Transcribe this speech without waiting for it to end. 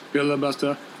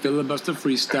Filibuster, filibuster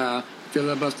freestyle.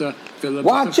 Filibuster, filibuster.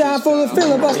 Watch out for the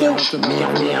filibuster.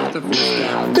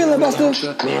 Filibuster.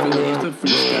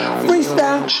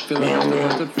 Freestyle.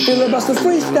 Filibuster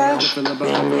freestyle.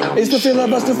 It's the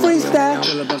filibuster freestyle.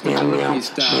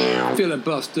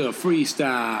 Filibuster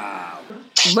freestyle.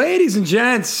 Ladies and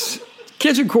gents,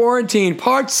 Kitchen Quarantine,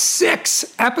 Part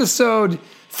 6, Episode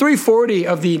 340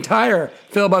 of the entire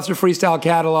Filibuster Freestyle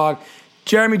catalog.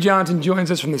 Jeremy Johnson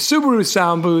joins us from the Subaru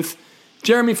sound booth.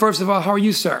 Jeremy, first of all, how are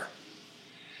you, sir?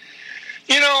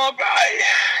 You know,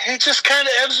 it just kind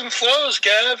of ebbs and flows,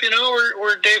 Gav. You know,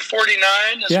 we're day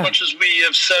 49. As much as we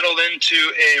have settled into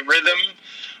a rhythm,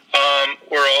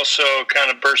 we're also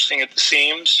kind of bursting at the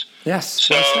seams. Yes,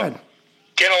 so well said.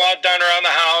 Getting a lot done around the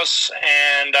house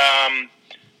and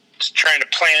just trying to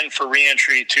plan for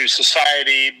reentry to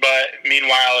society. But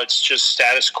meanwhile, it's just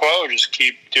status quo. Just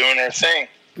keep doing our thing.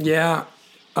 Yeah.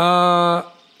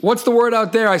 What's the word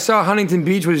out there? I saw Huntington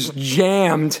Beach was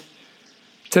jammed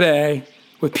today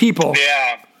with people.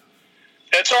 Yeah.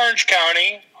 That's Orange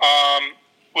County,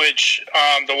 which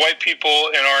the white people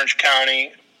in Orange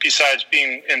County, besides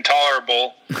being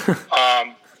intolerable,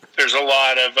 there's a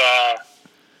lot of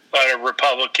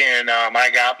Republican, I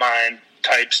got mine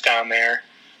types down there.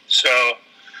 So,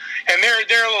 and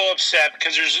they're a little upset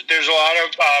because there's a lot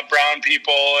of brown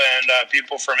people and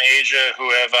people from Asia who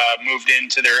have moved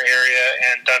into their area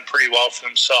and done pretty well for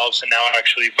themselves and now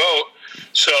actually vote.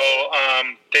 So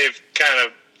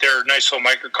they're a nice little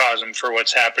microcosm for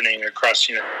what's happening across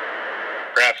the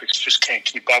graphics. Just can't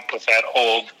keep up with that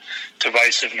old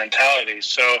divisive mentality.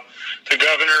 So the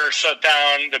governor shut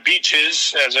down the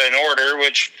beaches as an order,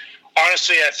 which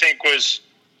honestly I think was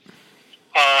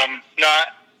not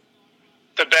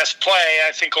the best play.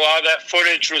 I think a lot of that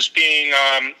footage was being,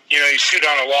 you shoot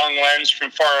on a long lens from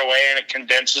far away and it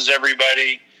condenses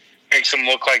everybody, makes them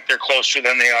look like they're closer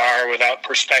than they are without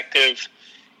perspective.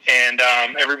 And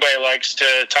everybody likes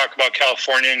to talk about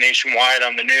California nationwide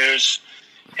on the news.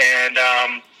 And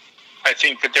I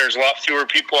think that there's a lot fewer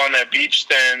people on that beach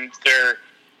than there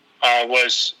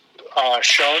was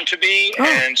shown to be. Oh.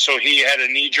 And so he had a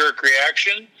knee-jerk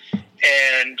reaction.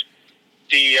 And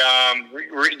the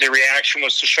reaction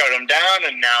was to shut him down.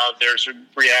 And now there's a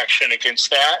reaction against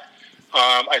that.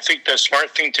 I think the smart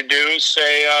thing to do is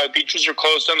say beaches are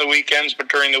closed on the weekends, but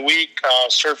during the week,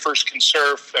 surfers can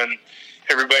surf and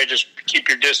everybody just keep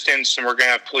your distance, and we're going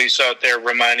to have police out there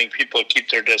reminding people to keep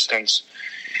their distance.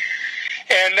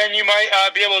 And then you might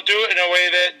be able to do it in a way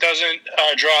that doesn't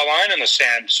draw a line in the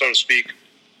sand, so to speak.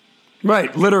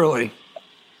 Right, literally.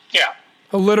 Yeah.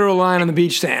 A literal line on the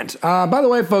beach sand. By the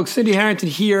way, folks, Cindy Harrington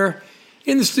here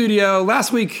in the studio.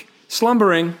 Last week,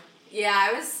 slumbering.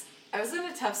 Yeah, I was in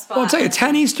a tough spot. Well, I'll tell you,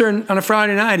 10 Eastern on a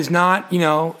Friday night is not,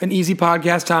 an easy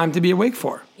podcast time to be awake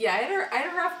for. Yeah, I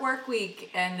had a rough work week,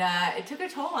 and it took a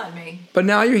toll on me. But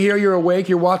now you're here, you're awake,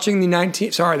 you're watching the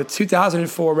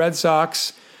 2004 Red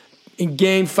Sox in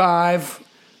Game 5,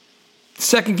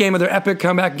 second game of their epic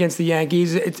comeback against the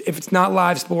Yankees. If it's not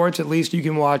live sports, at least you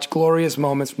can watch glorious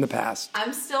moments from the past.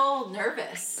 I'm still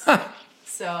nervous,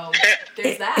 so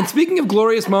there's that. And speaking of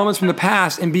glorious moments from the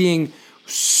past and being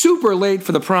super late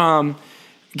for the prom,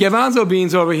 Gavanzo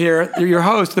Beans over here, your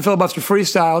host, the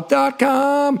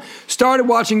filibusterfreestyle.com, started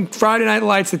watching Friday Night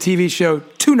Lights, the TV show,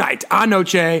 tonight,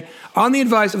 anoche, on the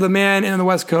advice of the man on the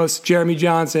West Coast, Jeremy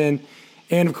Johnson,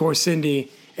 and, of course,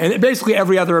 Cindy, and basically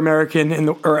every other American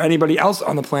or anybody else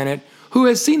on the planet who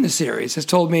has seen the series has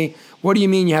told me, what do you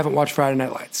mean you haven't watched Friday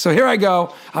Night Lights? So here I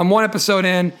go. I'm one episode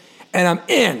in, and I'm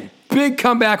in. Big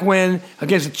comeback win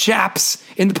against the Chaps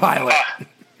in the pilot.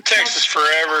 Texas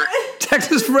forever.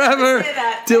 Texas forever.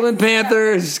 Dylan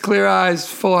Panthers, clear eyes,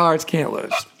 full hearts, can't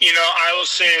lose. I will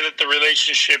say that the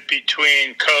relationship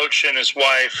between Coach and his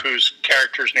wife, whose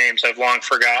characters' names I've long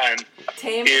forgotten,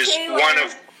 is one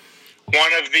of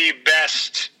the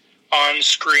best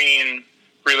on-screen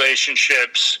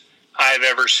relationships I've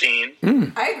ever seen.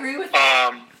 I agree with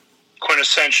that.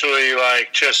 Quintessentially,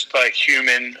 just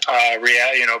human,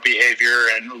 behavior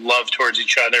and love towards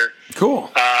each other.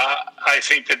 Cool. I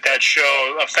think that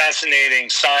show, a fascinating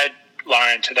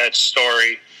sideline to that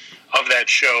story of that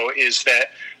show is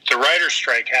that the writer's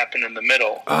strike happened in the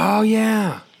middle. Oh,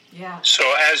 yeah. Yeah.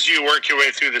 So as you work your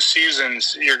way through the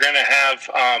seasons, you're going to have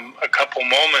a couple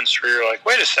moments where you're like,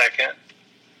 wait a second.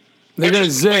 They're going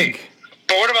to zig.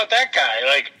 But what about that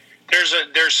guy?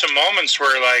 There's some moments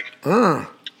where,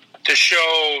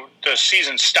 the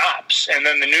season stops, and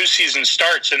then the new season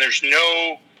starts, and there's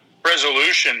no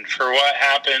resolution for what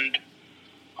happened.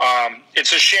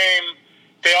 It's a shame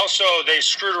They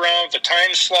screwed around with the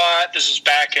time slot. This is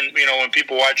back in, when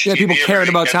people watch TV. People cared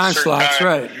about at a time certain slots,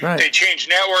 time. right. They changed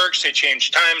networks. They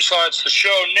changed time slots. The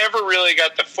show never really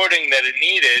got the footing that it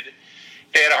needed.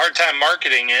 They had a hard time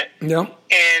marketing it. Yep.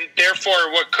 And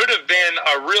therefore, what could have been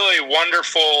a really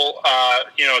wonderful,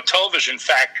 television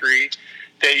factory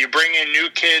that you bring in new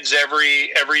kids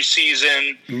every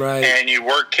season, right, and you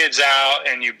work kids out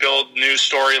and you build new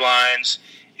storylines,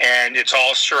 and it's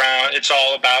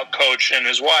all about Coach and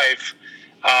his wife.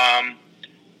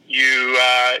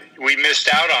 We missed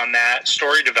out on that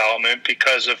story development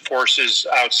because of forces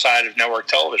outside of network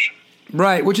television.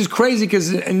 Right, which is crazy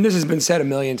because, and this has been said a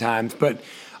million times, but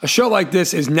a show like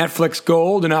this is Netflix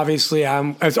gold, and obviously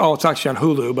it's actually on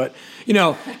Hulu, but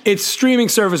it's streaming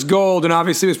service gold, and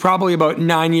obviously it was probably about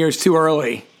 9 years too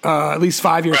early, at least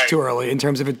 5 years too early in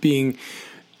terms of it being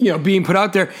put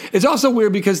out there. It's also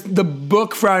weird because the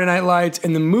book Friday Night Lights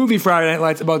and the movie Friday Night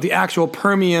Lights about the actual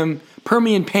Permian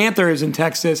Panthers in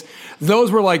Texas, those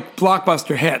were like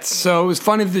blockbuster hits. So it was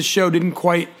funny that this show didn't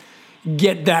quite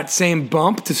get that same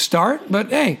bump to start,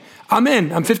 but hey, I'm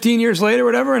in. I'm 15 years later,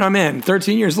 whatever, and I'm in.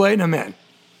 13 years late, and I'm in. And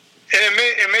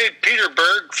it made Peter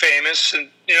Berg famous, and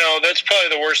that's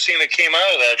probably the worst thing that came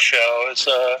out of that show. It's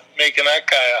making that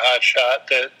guy a hot shot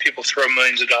that people throw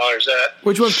millions of dollars at.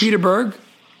 Which one's Peter Berg?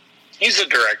 He's the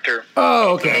director.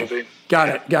 Oh, okay. Got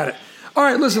it. All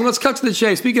right, listen, let's cut to the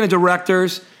chase. Speaking of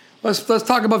directors, let's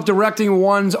talk about directing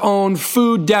one's own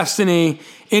food destiny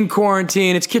in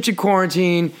quarantine. It's Kitchen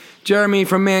Quarantine. Jeremy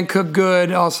from Man Cook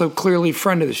Good, also clearly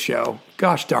friend of the show.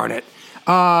 Gosh darn it.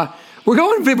 We're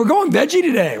going veggie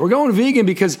today. We're going vegan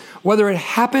because whether it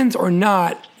happens or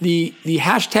not, the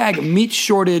hashtag meat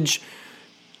shortage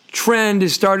trend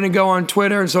is starting to go on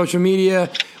Twitter and social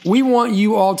media. We want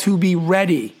you all to be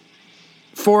ready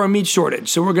for a meat shortage.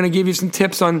 So we're going to give you some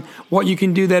tips on what you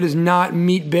can do that is not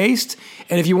meat-based.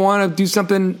 And if you want to do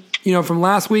something, from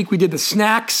last week, we did the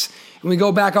snacks. And we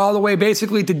go back all the way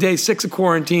basically to day 6 of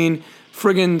quarantine,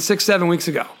 friggin' 6-7 weeks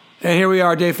ago. And here we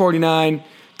are, day 49,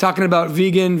 talking about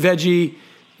vegan, veggie,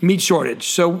 meat shortage.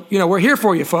 So, we're here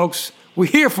for you, folks. We're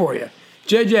here for you.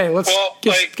 JJ, let's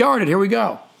get started. Here we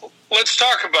go. Let's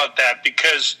talk about that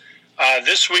because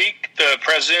this week the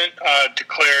president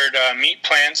declared meat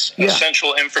plants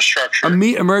essential infrastructure. A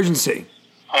meat emergency.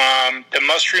 That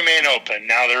must remain open.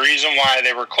 Now, the reason why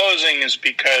they were closing is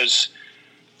because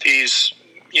these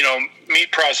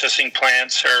meat processing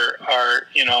plants are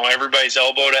everybody's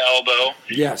elbow to elbow.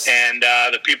 Yes. And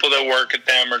the people that work at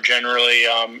them are generally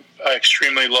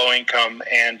extremely low income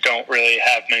and don't really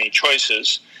have many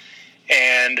choices.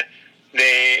 And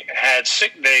they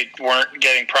weren't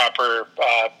getting proper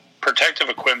protective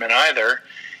equipment either.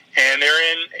 And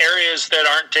they're in areas that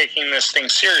aren't taking this thing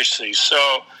seriously.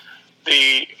 So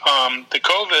the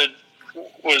COVID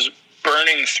was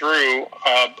burning through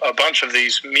a bunch of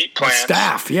these meat plants.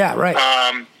 Staff, yeah, right.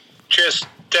 Just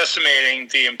decimating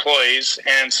the employees.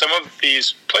 And some of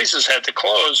these places had to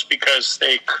close because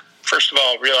they, first of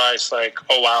all, realized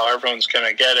oh, wow, everyone's going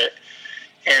to get it.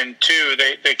 And two,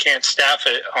 they can't staff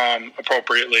it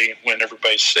appropriately when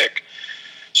everybody's sick.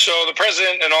 So the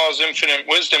president, in all his infinite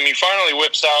wisdom, he finally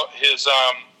whips out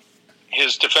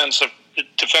his Defense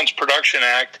Production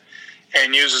Act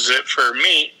and uses it for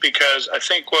meat because I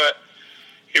think what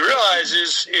he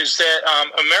realizes is that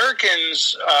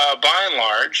Americans, by and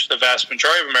large, the vast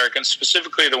majority of Americans,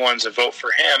 specifically the ones that vote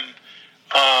for him,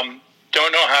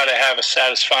 don't know how to have a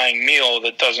satisfying meal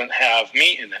that doesn't have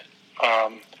meat in it.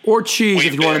 Or cheese,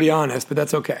 if you want to be honest, but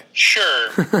that's okay. Sure.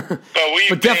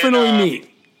 But definitely meat.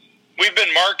 We've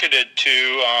been marketed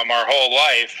to our whole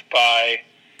life by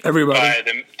everybody.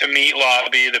 By the meat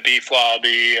lobby, the beef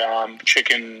lobby,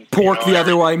 chicken. Pork, the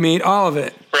other white meat, all of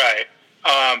it. Right.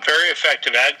 Very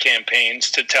effective ad campaigns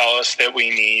to tell us that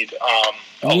we need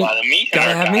a lot of meat in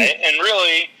our diet. Meat. And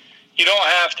really, you don't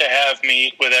have to have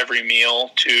meat with every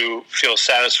meal to feel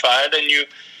satisfied. And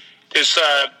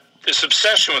this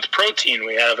obsession with protein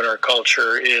we have in our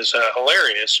culture is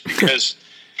hilarious because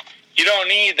you don't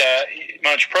need that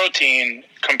much protein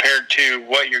compared to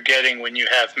what you're getting when you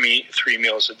have meat 3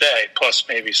 meals a day, plus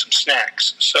maybe some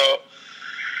snacks. So,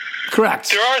 correct.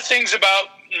 There are things about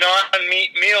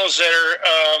non-meat meals that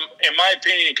are, in my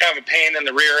opinion, kind of a pain in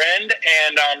the rear end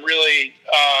and really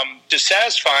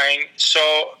dissatisfying.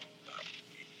 So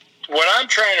what I'm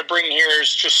trying to bring here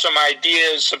is just some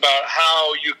ideas about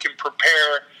how you can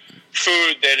prepare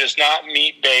food that is not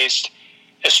meat-based,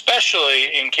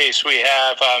 especially in case we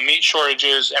have meat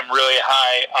shortages and really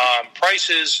high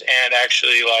prices and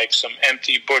actually some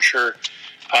empty butcher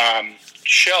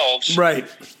shelves. Right.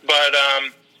 But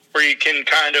where you can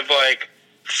kind of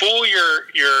fool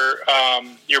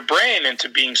your brain into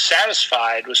being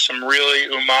satisfied with some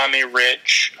really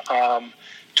umami-rich,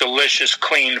 delicious,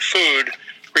 clean food,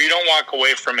 where you don't walk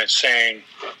away from it saying,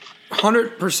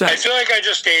 100%. I feel like I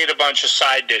just ate a bunch of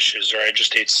side dishes, or I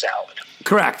just ate salad.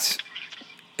 Correct.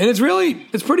 And it's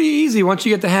pretty easy once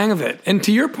you get the hang of it. And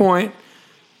to your point,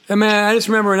 I just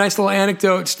remember a nice little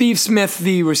anecdote. Steve Smith,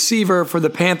 the receiver for the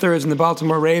Panthers and the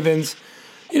Baltimore Ravens,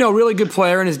 really good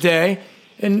player in his day.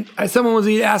 And someone was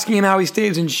asking him how he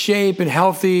stays in shape and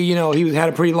healthy. He had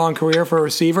a pretty long career for a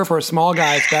receiver, for a small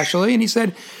guy especially. And he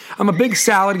said, I'm a big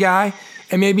salad guy,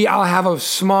 and maybe I'll have a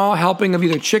small helping of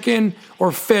either chicken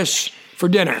or fish for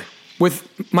dinner with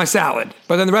my salad.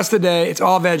 But then the rest of the day, it's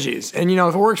all veggies. And,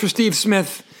 if it works for Steve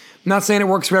Smith, I'm not saying it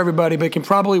works for everybody, but it can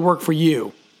probably work for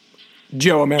you,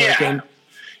 Joe American.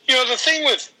 Yeah. The thing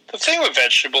with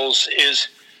vegetables is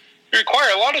you require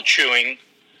a lot of chewing,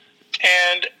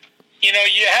 and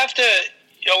you have to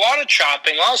a lot of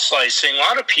chopping, a lot of slicing, a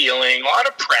lot of peeling, a lot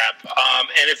of prep.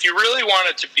 And if you really want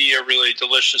it to be a really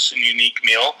delicious and unique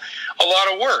meal, a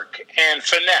lot of work and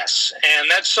finesse. And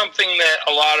that's something that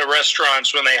a lot of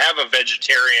restaurants, when they have a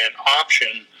vegetarian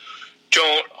option,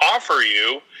 don't offer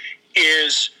you,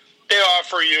 is they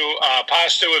offer you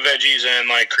pasta with veggies and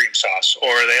cream sauce,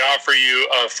 or they offer you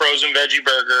a frozen veggie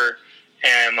burger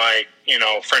and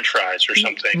French fries or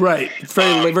something. Right. It's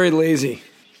very, very lazy.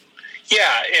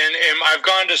 Yeah, and I've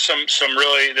gone to some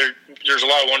really, there's a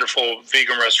lot of wonderful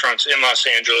vegan restaurants in Los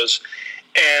Angeles,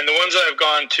 and the ones that I've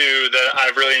gone to that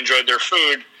I've really enjoyed their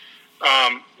food,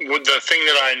 the thing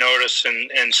that I notice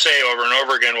and say over and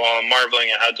over again while I'm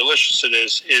marveling at how delicious it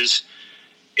is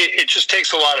it just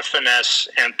takes a lot of finesse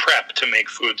and prep to make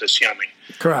food this yummy.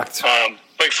 Correct.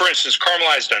 For instance,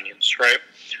 caramelized onions, right?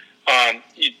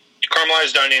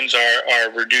 Caramelized onions are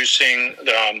reducing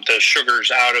the sugars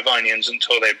out of onions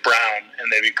until they brown, and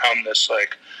they become this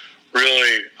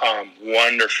really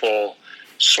wonderful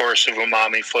source of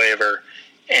umami flavor.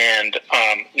 And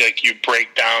you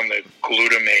break down the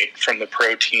glutamate from the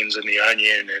proteins in the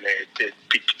onion, and the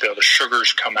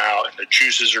sugars come out, and the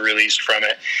juices are released from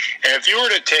it. And if you were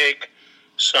to take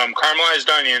some caramelized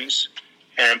onions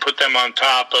and put them on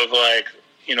top of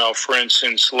for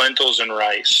instance, lentils and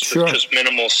rice, sure, with just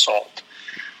minimal salt,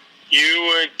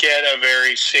 you would get a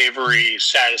very savory,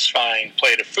 satisfying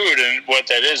plate of food. And what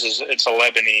that is it's a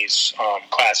Lebanese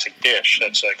classic dish.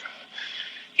 That's a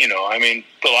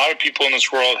lot of people in this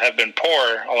world have been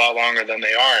poor a lot longer than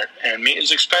they aren't, and meat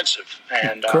is expensive.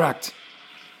 And correct.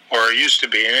 Or it used to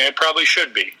be, and it probably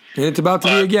should be. And it's about to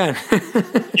be again.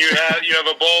 you have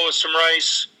a bowl with some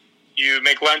rice. You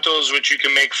make lentils, which you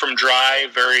can make from dry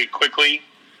very quickly.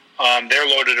 They're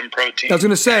loaded in protein. I was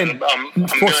going to say,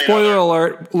 spoiler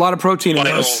alert, a lot of protein in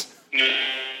those.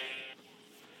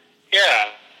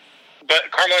 Yeah, but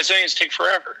caramelized onions take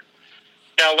forever.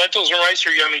 Now, lentils and rice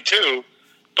are yummy too,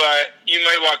 but you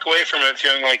might walk away from it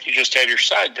feeling like you just had your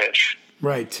side dish.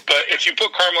 Right. But if you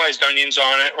put caramelized onions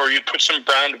on it, or you put some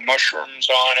browned mushrooms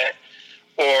on it,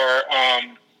 or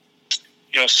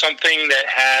something that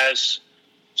has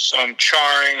some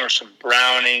charring or some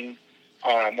browning,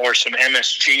 or some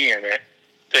MSG in it,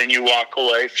 then you walk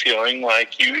away feeling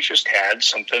like you just had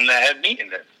something that had meat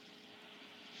in it.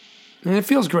 And it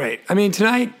feels great.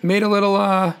 Tonight made a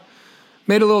little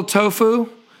tofu.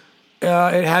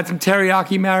 It had some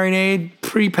teriyaki marinade,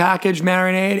 pre-packaged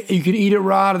marinade. You can eat it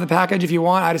raw out of the package if you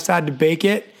want. I decided to bake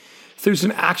it. Threw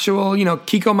some actual,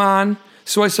 Kikkoman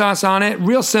soy sauce on it.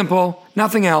 Real simple,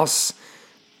 nothing else.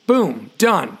 Boom,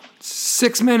 done.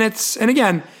 6 minutes. And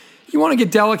again, you want to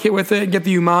get delicate with it and get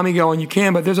the umami going, you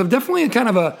can, but there's definitely a kind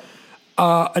of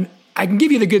I can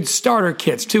give you the good starter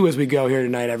kits too as we go here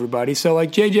tonight, everybody. So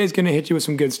JJ's going to hit you with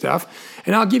some good stuff,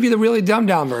 and I'll give you the really dumbed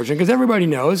down version, because everybody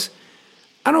knows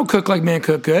I don't cook like man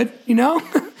cook good,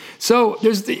 So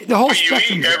there's the whole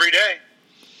spectrum. You eat every day.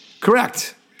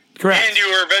 Correct. And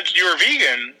you were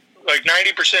vegan,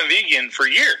 90% vegan for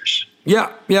years.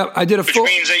 Yeah, I did Which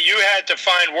means that you had to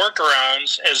find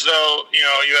workarounds as though,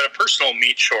 you had a personal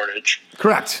meat shortage.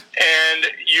 Correct. And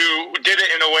you did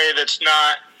it in a way that's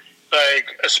not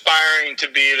aspiring to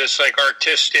be this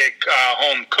artistic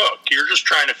home cook. You're just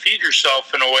trying to feed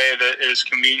yourself in a way that is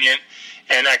convenient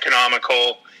and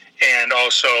economical, and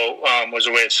also was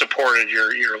a way that supported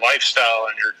your lifestyle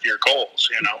and your goals,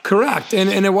 Correct.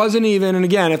 And it wasn't even, and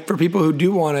again, if for people who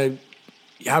do want to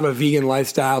have a vegan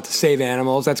lifestyle to save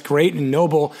animals, that's great and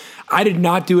noble. I did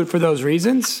not do it for those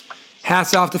reasons.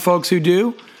 Hats off to folks who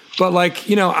do. But I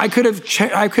could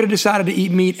have decided to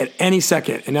eat meat at any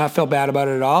second and not felt bad about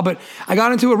it at all. But I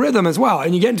got into a rhythm as well.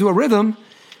 And you get into a rhythm,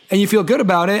 and you feel good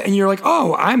about it, and you're like,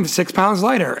 oh, I'm 6 pounds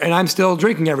lighter, and I'm still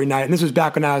drinking every night. And this was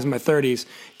back when I was in my 30s.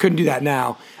 Couldn't do that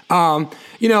now. Or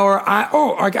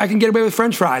I can get away with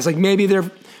French fries. Like maybe they're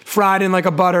fried in like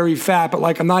a buttery fat, but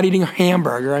like I'm not eating a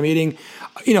hamburger. I'm eating,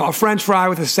 a French fry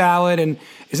with a salad. And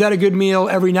is that a good meal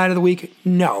every night of the week?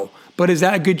 No. But is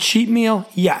that a good cheat meal?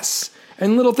 Yes.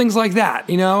 And little things like that,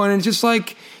 and it's just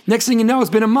like, next thing you know,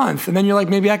 it's been a month. And then you're like,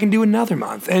 maybe I can do another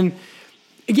month. And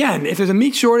again, if there's a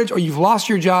meat shortage or you've lost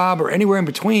your job or anywhere in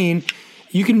between,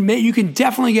 you can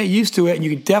definitely get used to it, and you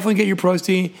can definitely get your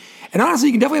protein. And honestly,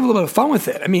 you can definitely have a little bit of fun with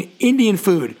it. I mean, Indian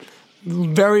food,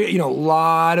 very, a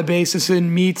lot of basis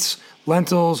in meats,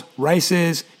 lentils,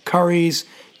 rices, curries.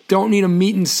 Don't need a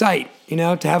meat in sight,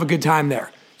 to have a good time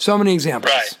there. So many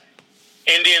examples. Right.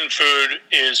 Indian food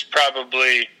is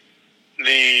probably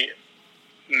the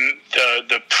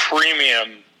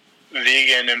premium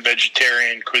vegan and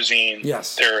vegetarian cuisine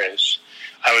there is.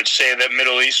 I would say that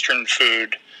Middle Eastern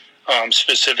food,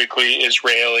 specifically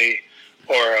Israeli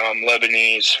or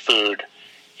Lebanese food,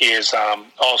 is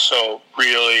also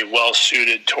really well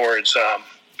suited towards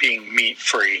being meat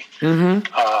free. Mm-hmm.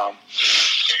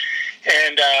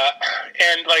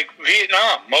 And like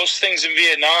Vietnam, most things in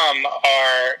Vietnam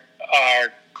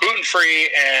are gluten-free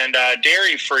and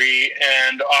dairy-free,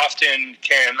 and often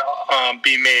can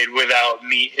be made without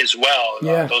meat as well.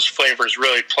 Yeah. Those flavors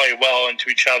really play well into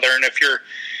each other. And if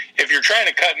you're trying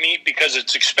to cut meat because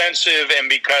it's expensive and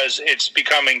because it's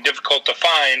becoming difficult to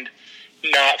find,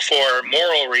 not for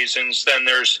moral reasons, then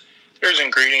there's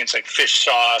ingredients like fish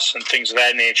sauce and things of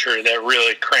that nature that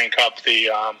really crank up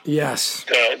the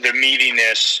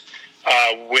meatiness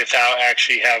without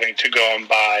actually having to go and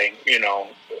buy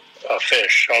a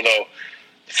fish. Although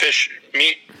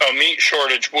meat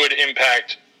shortage would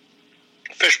impact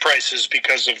fish prices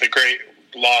because of the great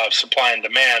law of supply and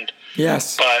demand.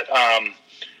 Yes, but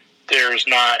there's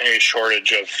not a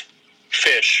shortage of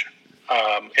fish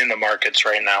in the markets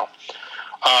right now.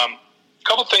 A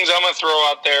couple things I'm going to throw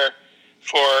out there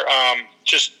for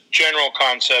just general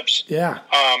concepts. Yeah.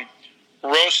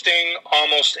 Roasting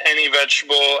almost any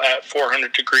vegetable at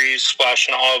 400 degrees,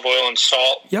 splashing olive oil and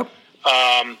salt. Yep.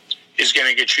 Is going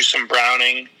to get you some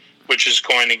browning, which is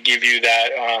going to give you that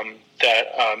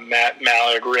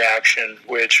Maillard reaction,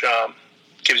 which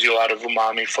gives you a lot of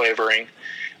umami flavoring.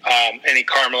 Any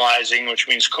caramelizing, which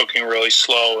means cooking really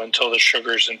slow until the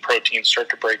sugars and proteins start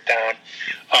to break down.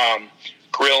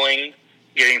 Grilling,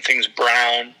 getting things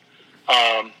brown.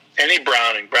 Any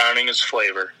browning is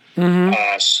flavor.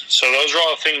 Mm-hmm. So those are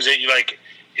all things that you like.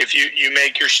 If you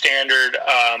make your standard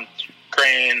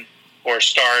grain or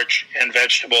starch and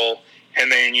vegetable, and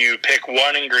then you pick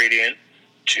one ingredient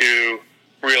to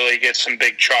really get some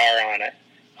big char on it,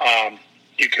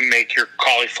 you can make your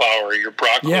cauliflower or your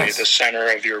broccoli the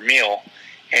center of your meal,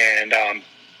 and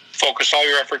focus all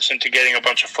your efforts into getting a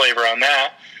bunch of flavor on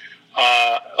that.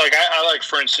 I like,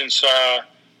 for instance,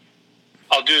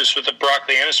 I'll do this with the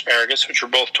broccoli and asparagus, which are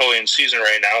both totally in season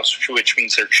right now, which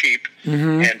means they're cheap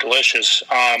and delicious.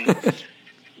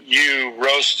 You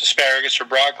roast asparagus or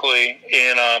broccoli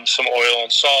in some oil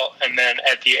and salt, and then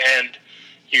at the end,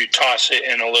 you toss it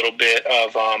in a little bit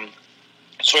of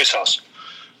soy sauce.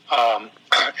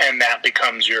 And that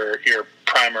becomes your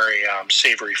primary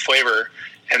savory flavor.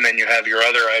 And then you have your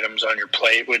other items on your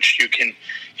plate, which you can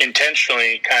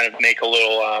intentionally kind of make a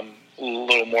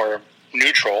little more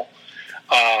neutral,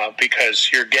 because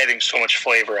you're getting so much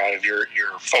flavor out of your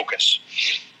focus.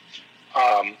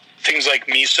 Things like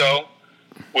miso,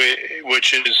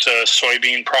 which is a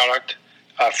soybean product,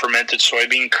 fermented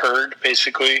soybean curd,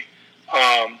 basically.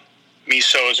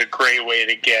 Miso is a great way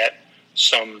to get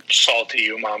some salty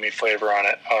umami flavor on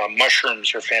it.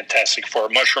 Mushrooms are fantastic for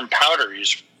it. Mushroom powder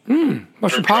is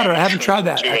mushroom powder. I haven't tried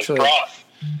that, actually. Broth.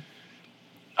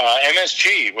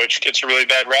 MSG, which gets a really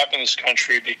bad rap in this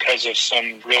country because of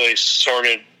some really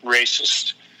sordid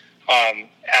racist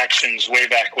actions way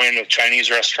back when with Chinese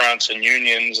restaurants and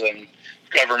unions and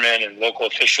government and local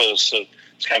officials. So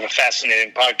it's kind of a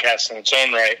fascinating podcast in its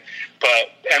own right.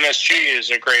 But MSG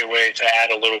is a great way to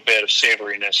add a little bit of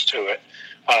savoriness to it.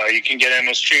 You can get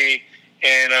MSG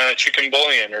in chicken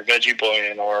bouillon or veggie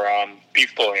bouillon or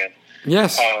beef bouillon.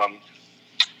 Yes.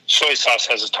 Soy sauce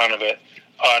has a ton of it.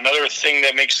 Another thing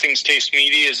that makes things taste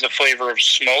meaty is the flavor of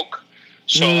smoke.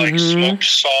 So like smoked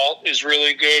salt is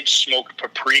really good. Smoked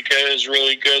paprika is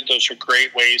really good. Those are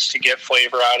great ways to get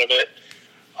flavor out of it.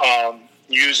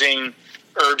 Using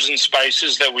herbs and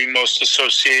spices that we most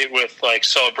associate with like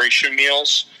celebration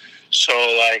meals. So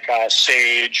like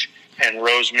sage and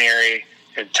rosemary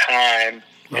and thyme.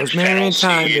 Rosemary and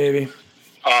thyme, baby.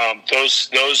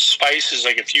 Those spices,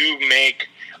 like if you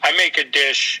I make a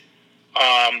dish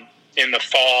in the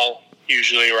fall,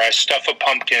 usually, where I stuff a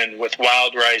pumpkin with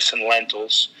wild rice and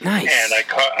lentils. Nice. And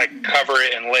I cover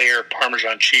it and layer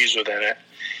Parmesan cheese within it.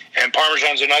 And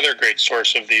Parmesan's another great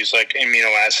source of these like amino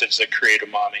acids that create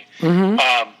umami.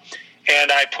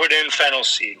 And I put in fennel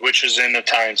seed, which is in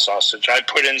Italian sausage. I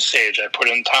put in sage. I put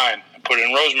in thyme. I put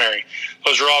in rosemary.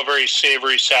 Those are all very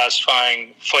savory,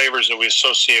 satisfying flavors that we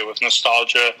associate with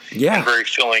nostalgia and very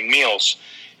filling meals.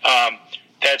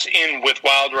 That's in with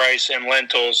wild rice and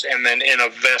lentils and then in a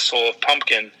vessel of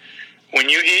pumpkin. When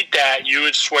you eat that, you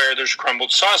would swear there's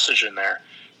crumbled sausage in there,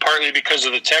 partly because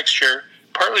of the texture,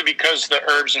 partly because the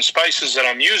herbs and spices that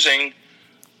I'm using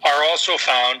are also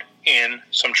found in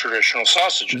some traditional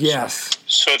sausages. Yes.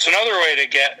 So it's another way to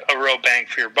get a real bang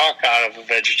for your buck out of a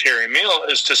vegetarian meal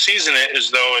is to season it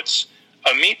as though it's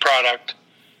a meat product.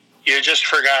 You just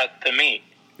forgot the meat.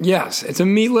 Yes, it's a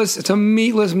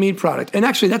meatless meat product. And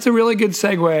actually, that's a really good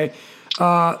segue.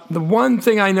 The one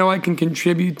thing I know I can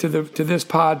contribute to this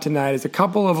pod tonight is a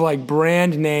couple of like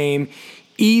brand name,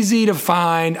 easy to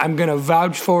find, I'm going to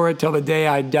vouch for it till the day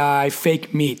I die,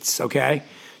 fake meats, okay?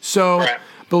 So,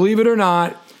 believe it or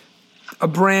not, a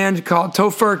brand called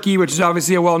Tofurky, which is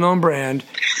obviously a well-known brand,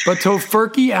 but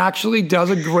Tofurky actually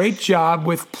does a great job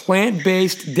with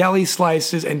plant-based deli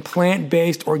slices and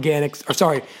plant-based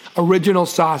original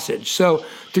sausage. So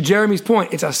to Jeremy's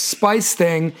point, it's a spice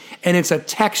thing and it's a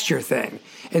texture thing.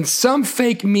 And some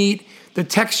fake meat, the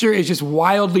texture is just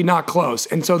wildly not close.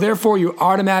 And so therefore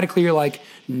you're like,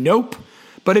 nope.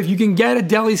 But if you can get a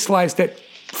deli slice that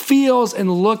feels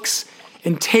and looks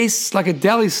and tastes like a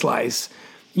deli slice,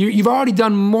 you've already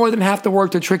done more than half the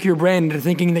work to trick your brain into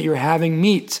thinking that you're having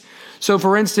meat. So,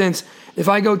 for instance, if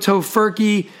I go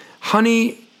Tofurky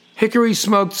hickory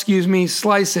smoked,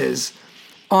 slices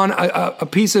on a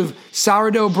piece of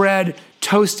sourdough bread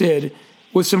toasted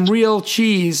with some real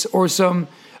cheese or some,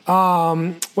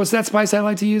 what's that spice I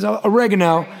like to use?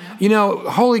 Oregano. You know,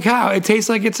 holy cow, it tastes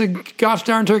like it's a gosh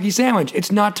darn turkey sandwich.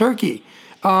 It's not turkey.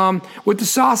 With the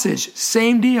sausage,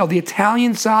 same deal. The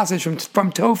Italian sausage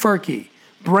from Tofurky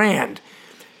brand.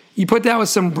 You put that with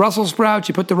some Brussels sprouts,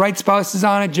 you put the right spices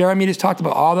on it. Jeremy just talked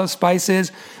about all those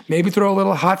spices. Maybe throw a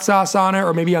little hot sauce on it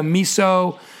or maybe a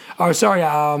miso, a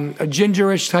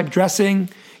gingerish type dressing.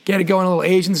 Get it going a little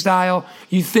Asian style.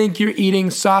 You think you're eating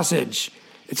sausage.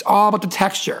 It's all about the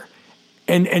texture.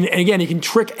 And again, you can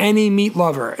trick any meat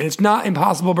lover. And it's not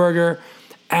Impossible Burger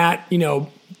at,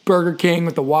 Burger King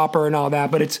with the Whopper and all that,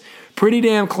 but it's pretty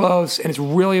damn close and it's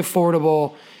really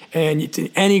affordable. And it's in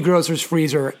any grocer's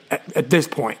freezer at this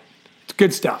point. It's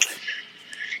good stuff.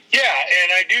 Yeah,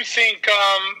 and I do think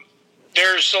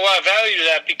there's a lot of value to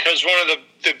that because one of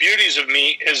the beauties of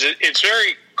meat is it's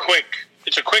very quick.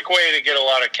 It's a quick way to get a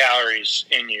lot of calories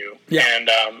in you and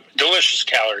delicious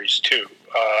calories too.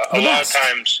 A lot of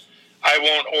times I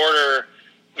won't order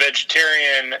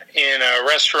vegetarian in a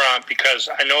restaurant because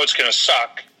I know it's going to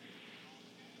suck.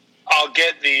 I'll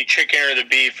get the chicken or the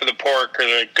beef or the pork or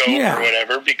the goat or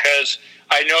whatever because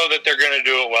I know that they're going to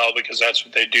do it well because that's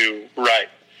what they do right.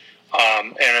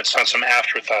 And it's not some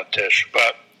afterthought dish.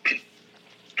 But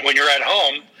when you're at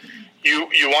home, you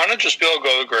want to just be able to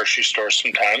go to the grocery store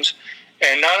sometimes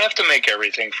and not have to make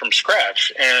everything from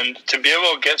scratch. And to be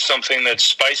able to get something that's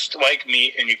spiced like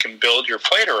meat and you can build your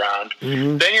plate around,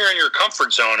 then you're in your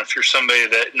comfort zone if you're somebody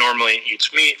that normally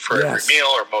eats meat for every meal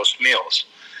or most meals.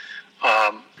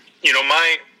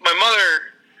 My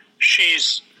mother,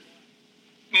 she's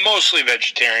mostly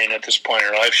vegetarian at this point in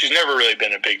her life. She's never really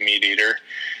been a big meat eater.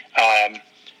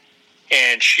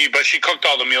 But she cooked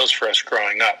all the meals for us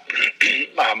growing up.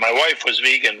 My wife was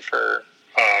vegan for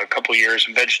a couple years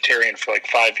and vegetarian for like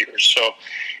 5 years. So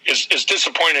as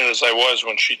disappointed as I was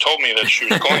when she told me that she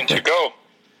was going to go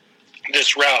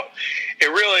this route, it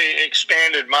really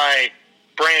expanded my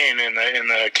brain in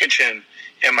the kitchen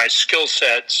and my skill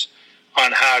sets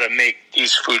on how to make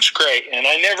these foods great. And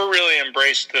I never really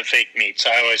embraced the fake meats.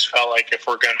 I always felt like if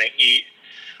we're going to eat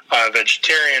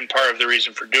vegetarian, part of the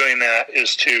reason for doing that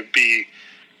is to be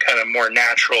kind of more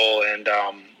natural and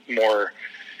more,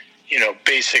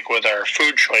 basic with our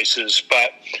food choices.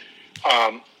 But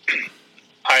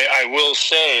I will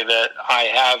say that I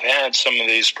have had some of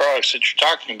these products that you're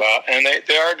talking about, and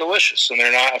they are delicious, and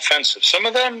they're not offensive. Some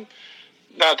of them,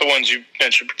 not the ones you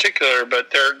mentioned in particular,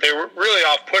 but they were really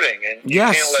off-putting, and you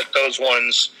can't let those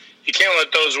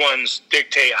ones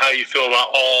dictate how you feel about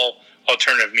all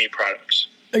alternative meat products.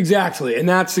 Exactly, and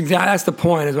that's the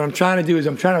point. Is what I'm trying to do is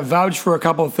I'm trying to vouch for a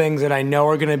couple of things that I know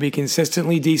are going to be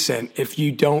consistently decent. If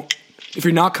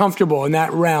you're not comfortable in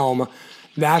that realm,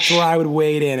 that's where I would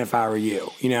wade in if I were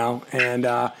you.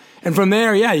 And from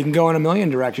there, you can go in a million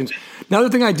directions. Another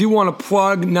thing I do want to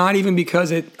plug, not even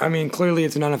because clearly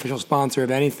it's an unofficial sponsor of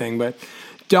anything, but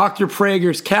Dr.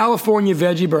 Prager's California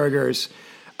Veggie Burgers.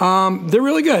 They're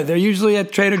really good. They're usually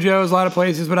at Trader Joe's, a lot of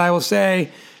places, but I will say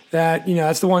that,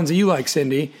 that's the ones that you like,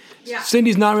 Cindy. Yeah.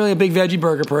 Cindy's not really a big veggie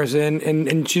burger person,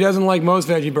 and she doesn't like most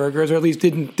veggie burgers, or at least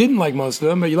didn't like most of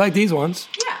them, but you like these ones.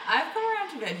 Yeah, I've come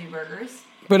around to veggie burgers.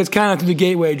 But it's kind of the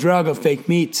gateway drug of fake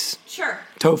meats. Sure.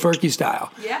 Tofurkey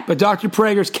style. Yeah. But Dr.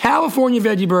 Prager's California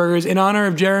Veggie Burgers, in honor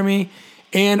of Jeremy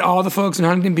and all the folks in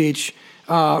Huntington Beach,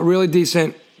 really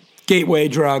decent gateway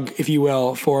drug, if you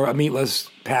will, for a meatless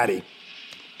patty.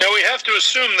 Now, we have to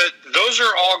assume that those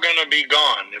are all going to be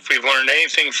gone. If we've learned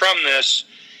anything from this,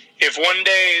 if one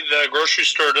day the grocery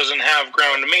store doesn't have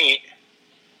ground meat,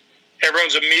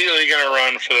 everyone's immediately going to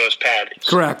run for those patties.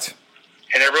 Correct.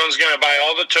 And everyone's going to buy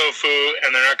all the tofu,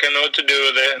 and they're not going to know what to do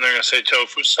with it, and they're going to say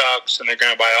tofu sucks, and they're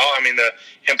going to buy the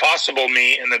Impossible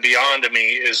meat and the Beyond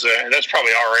meat that's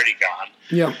probably already gone.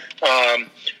 Yeah.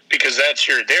 Because that's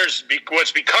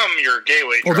what's become your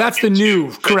gateway drug. Well, that's the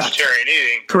new, correct. Vegetarian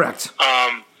eating. Correct.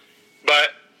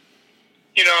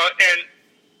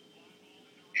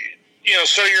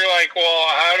 So you're like, well,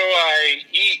 how do I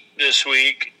eat this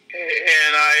week?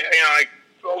 And I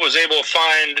was able to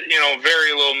find,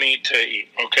 very little meat to eat.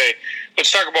 Okay,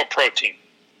 let's talk about protein,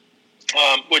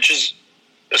 which is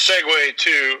a segue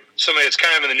to somebody that's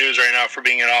kind of in the news right now for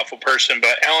being an awful person.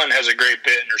 But Ellen has a great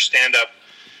bit in her stand-up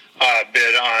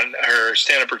bit on her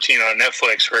stand-up routine on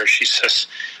Netflix where she says,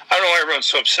 I don't know why everyone's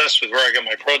so obsessed with where I get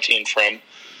my protein from.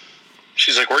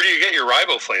 She's like, where do you get your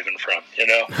riboflavin from,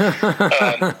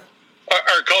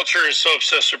 Our culture is so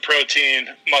obsessed with protein,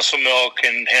 muscle milk,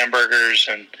 and hamburgers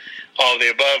and all of the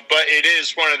above, but it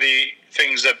is one of the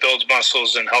things that builds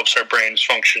muscles and helps our brains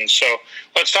function. So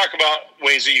let's talk about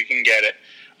ways that you can get it.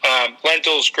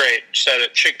 Lentils, great. Said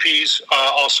it. Chickpeas,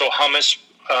 also hummus,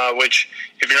 which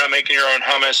if you're not making your own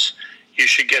hummus, you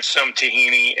should get some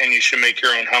tahini and you should make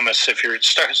your own hummus. If you're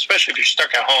stuck, especially if you're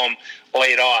stuck at home,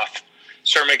 laid off,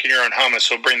 start making your own hummus.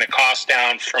 It'll bring the cost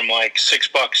down from like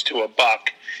 $6 to $1.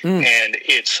 And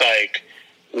it's like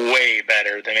way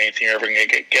better than anything you're ever going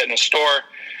to get in a store.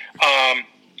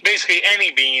 Basically,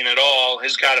 any bean at all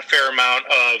has got a fair amount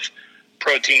of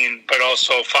protein, but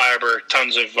also fiber,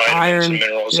 tons of vitamins Iron, and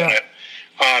minerals in it.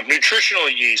 Nutritional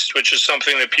yeast, which is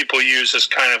something that people use as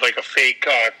kind of like a fake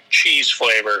cheese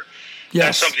flavor. Yes.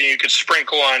 That's something you could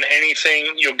sprinkle on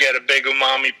anything. You'll get a big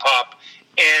umami pop,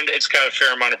 and it's got a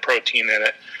fair amount of protein in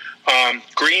it.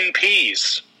 Green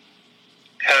peas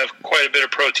have quite a bit of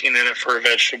protein in it for a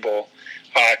vegetable.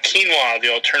 Quinoa,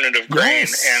 the alternative grain,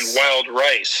 and wild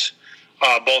rice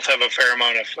both have a fair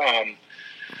amount of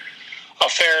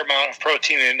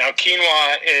protein in it. Now,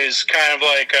 quinoa is kind of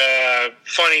like a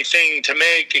funny thing to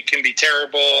make. It can be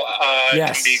terrible. It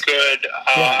can be good.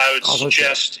 I would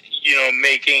suggest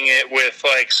making it with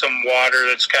like some water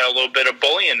that's got a little bit of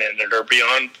bouillon in it, or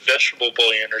Beyond vegetable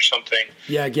bouillon or something.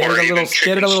 Yeah, get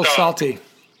it a little salty.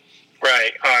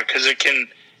 Right, because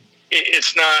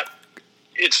it's not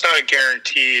a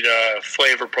guaranteed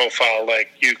flavor profile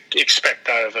like you expect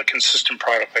out of a consistent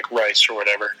product like rice or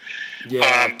whatever.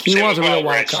 Yeah, quinoa's a real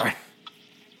wild card.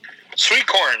 Sweet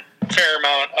corn, fair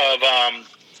amount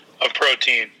of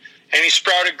protein. Any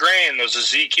sprouted grain, those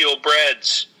Ezekiel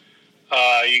breads,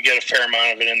 you get a fair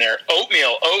amount of it in there.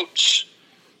 Oatmeal, oats,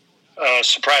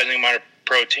 surprising amount of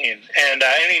protein. And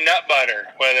any nut butter,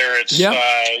 whether it's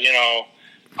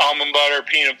almond butter,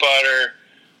 peanut butter,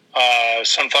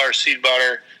 sunflower seed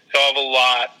butter, they'll have a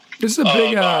lot. This is a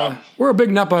big. We're a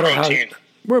big nut butter protein. house.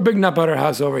 We're a big nut butter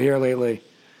house over here lately.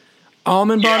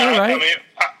 Almond butter, right? I mean,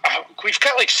 we've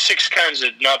got like 6 kinds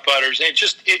of nut butters, and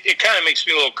it kind of makes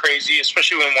me a little crazy,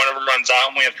 especially when one of them runs out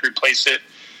and we have to replace it.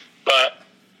 But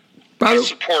I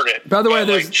support it. By the way,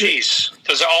 does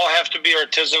it all have to be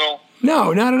artisanal?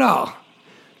 No, not at all.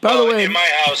 By the way, in my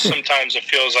house, sometimes it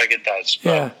feels like it does. But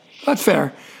yeah, that's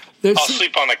fair. I'll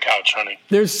sleep on the couch, honey.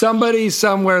 There's somebody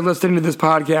somewhere listening to this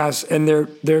podcast, and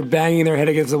they're banging their head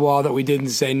against the wall that we didn't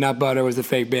say nut butter was the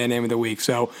fake band name of the week.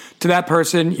 So to that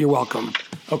person, you're welcome.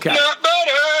 Okay. Nut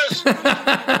butters.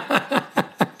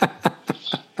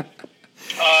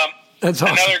 That's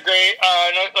awesome. Another great,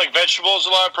 like vegetables, a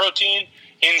lot of protein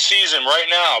in season right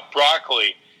now.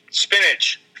 Broccoli,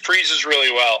 spinach freezes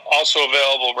really well. Also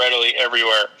available readily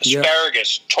everywhere.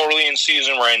 Asparagus, totally in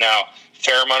season right now.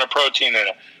 Fair amount of protein in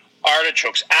it.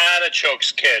 Artichokes,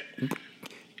 kid.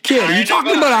 Are you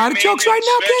talking about artichokes right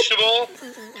now, kid?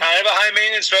 Kind of a high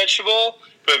maintenance vegetable,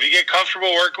 but if you get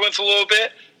comfortable working with a little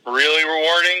bit, really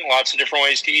rewarding. Lots of different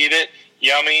ways to eat it.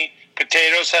 Yummy.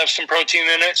 Potatoes have some protein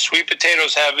in it. Sweet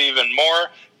potatoes have even more.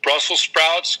 Brussels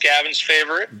sprouts, Gavin's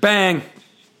favorite. Bang.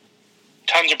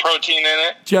 tons of protein in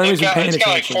it. Jeremy's been paying it's got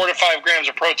like attention. 4 to 5 grams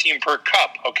of protein per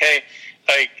cup, okay?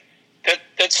 Like,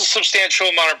 that's a substantial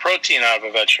amount of protein out of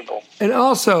a vegetable. And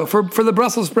also, for the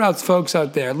Brussels sprouts folks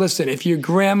out there, listen, if your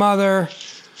grandmother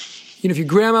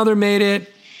made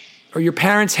it, or your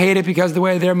parents hate it because of the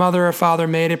way their mother or father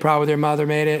made it, probably their mother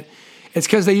made it, it's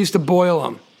because they used to boil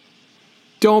them.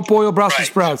 Don't boil Brussels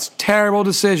sprouts. Terrible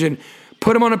decision.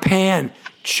 Put them on a pan.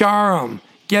 Char them.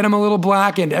 Get them a little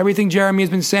blackened. Everything Jeremy has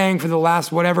been saying for the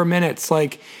last whatever minutes,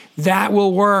 like, that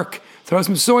will work. Throw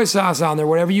some soy sauce on there,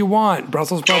 whatever you want.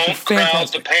 Brussels sprouts are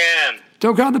fantastic. Don't crowd the pan.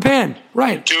 Don't crowd the pan.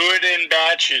 Right. Do it in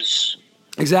batches.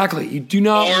 Exactly. You do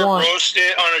not want... Or roast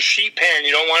it on a sheet pan.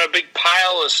 You don't want a big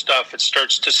pile of stuff. It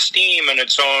starts to steam in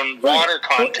its own water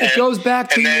content. It goes back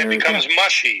to and then it becomes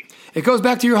mushy. It goes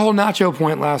back to your whole nacho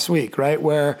point last week, right?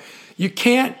 Where you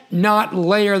can't not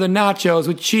layer the nachos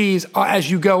with cheese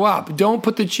as you go up. Don't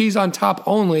put the cheese on top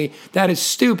only. That is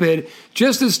stupid.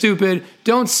 Just as stupid,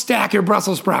 don't stack your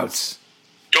Brussels sprouts.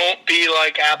 Don't be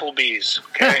like Applebee's,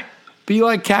 okay? Be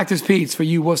like Cactus Pete's for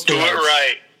you Worcester. Do it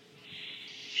right.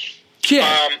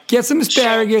 Yeah, get some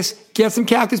asparagus, get some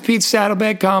Cactus Pete's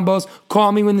saddlebag combos.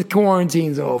 Call me when the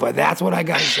quarantine's over. That's what I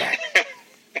got to say.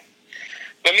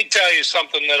 Let me tell you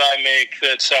something that I make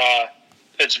that's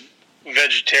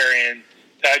vegetarian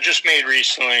that I just made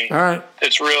recently. All right.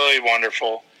 It's really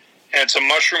wonderful. And it's a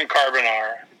mushroom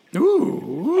carbonara.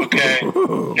 Ooh. Okay.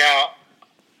 Now,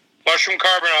 mushroom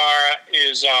carbonara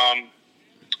is,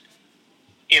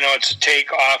 it's a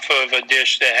take off of a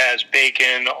dish that has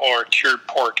bacon or cured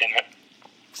pork in it.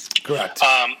 Correct.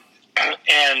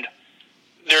 And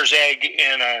there's egg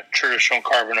in a traditional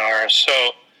carbonara.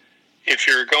 So if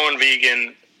you're going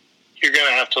vegan, you're going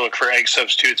to have to look for egg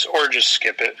substitutes or just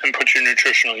skip it and put your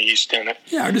nutritional yeast in it.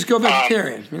 Yeah, or just go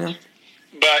vegetarian,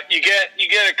 But you get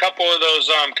a couple of those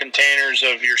containers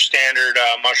of your standard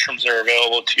mushrooms that are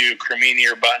available to you,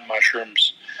 cremini or button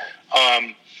mushrooms.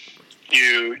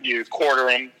 You quarter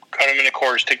them, cut them into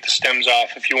quarters, take the stems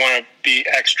off. If you want to be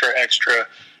extra,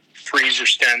 freeze your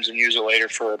stems and use it later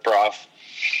for a broth.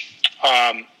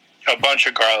 A bunch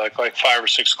of garlic, like 5 or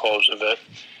 6 cloves of it.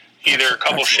 Either a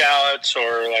couple shallots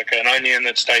or like an onion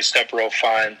that's diced up real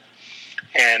fine.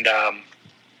 And a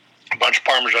bunch of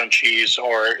Parmesan cheese,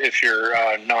 or if you're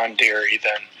non-dairy,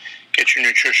 then get your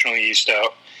nutritional yeast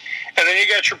out. And then you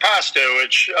got your pasta,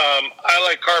 which I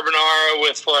like carbonara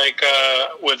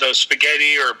with a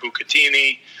spaghetti or a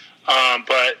bucatini,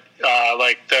 but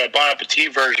like the Bon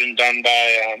Appetit version done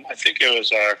by I think it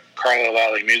was Carla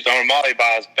Lally Muso. Molly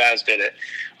Baz did it.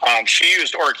 She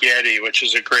used Orchietti, which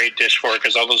is a great dish for it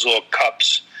because all those little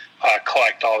cups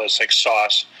collect all this like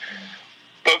sauce.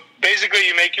 But basically,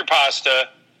 you make your pasta.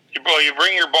 You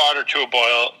bring your water to a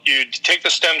boil. You take the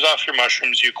stems off your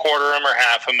mushrooms. You quarter them or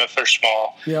half them if they're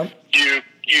small. Yep.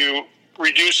 You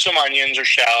reduce some onions or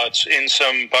shallots in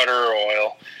some butter or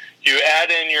oil. You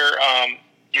add in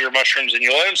your mushrooms and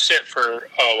you let them sit for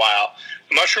a while.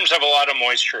 The mushrooms have a lot of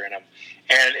moisture in them.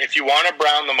 And if you want to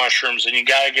brown the mushrooms, then you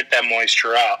got to get that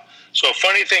moisture out. So a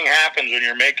funny thing happens when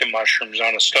you're making mushrooms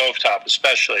on a stovetop,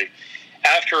 especially.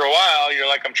 After a while, you're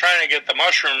like, I'm trying to get the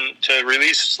mushroom to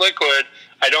release its liquid.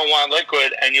 I don't want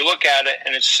liquid. And you look at it,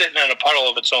 and it's sitting in a puddle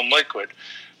of its own liquid.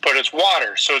 But it's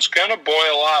water, so it's going to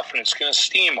boil off, and it's going to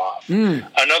steam off. Another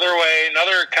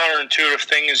counterintuitive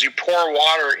thing is you pour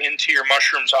water into your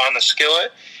mushrooms on the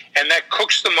skillet, and that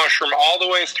cooks the mushroom all the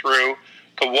way through.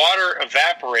 The water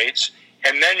evaporates,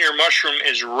 and then your mushroom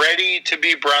is ready to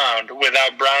be browned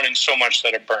without browning so much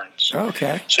that it burns.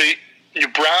 Okay. So you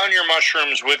brown your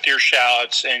mushrooms with your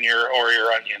shallots and your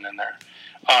onion in there.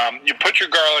 You put your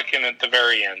garlic in at the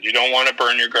very end. You don't want to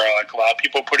burn your garlic. A lot of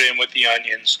people put it in with the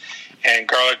onions, and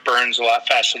garlic burns a lot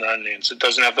faster than onions. It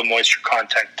doesn't have the moisture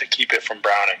content to keep it from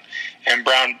browning. And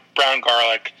brown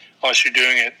garlic, unless you're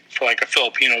doing it for like a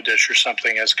Filipino dish or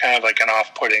something, is kind of like an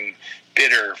off-putting,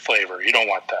 bitter flavor. You don't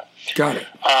want that. Got it.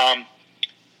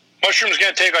 Mushroom's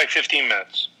going to take like 15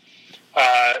 minutes.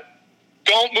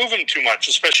 Don't move them too much,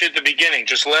 especially at the beginning.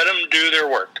 Just let them do their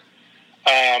work.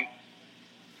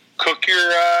 Cook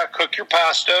your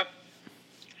pasta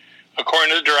according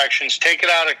to the directions. Take it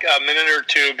out a minute or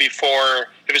two before.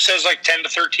 If it says like 10 to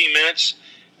 13 minutes,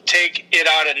 take it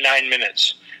out at 9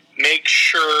 minutes. Make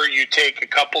sure you take a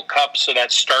couple cups of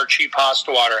that starchy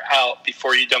pasta water out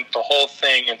before you dump the whole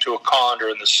thing into a colander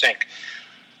in the sink.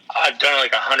 I've done it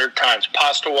like 100 times.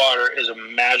 Pasta water is a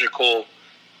magical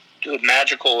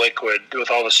liquid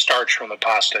with all the starch from the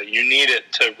pasta. You need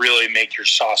it to really make your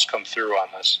sauce come through on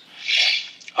this.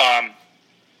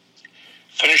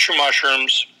 Finish your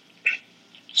mushrooms.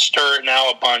 Stir it now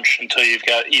a bunch until you've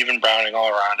got even browning all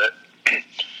around it.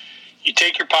 You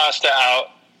take your pasta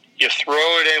out. You throw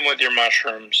it in with your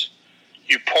mushrooms.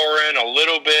 You pour in a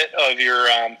little bit of your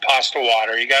pasta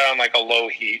water. You got it on like a low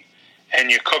heat,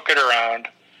 and you cook it around.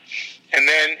 And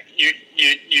then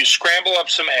you scramble up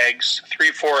some eggs,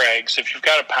 3-4 eggs. If you've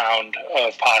got a pound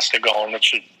of pasta going,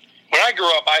 which when I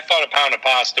grew up, I thought a pound of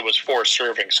pasta was 4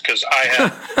 servings because I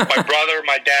had my brother,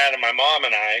 my dad, and my mom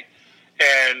and I,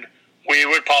 and we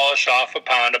would polish off a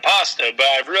pound of pasta. But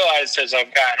I've realized as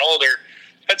I've gotten older,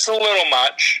 that's a little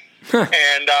much.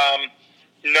 And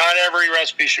not every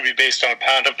recipe should be based on a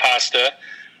pound of pasta,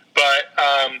 but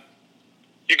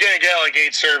you're going to get like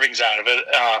 8 servings out of it,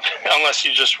 unless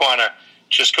you just want to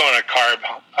just go in a carb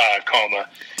coma.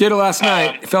 Did it last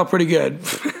night. It felt pretty good.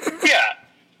 Yeah.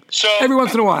 So Every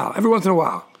once in a while.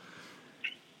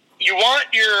 You want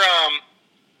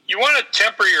you want to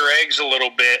temper your eggs a little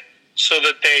bit so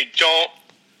that they don't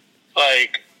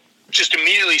like just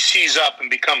immediately seize up and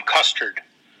become custard.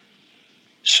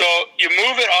 So you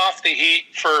move it off the heat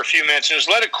for a few minutes and just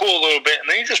let it cool a little bit, and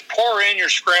then you just pour in your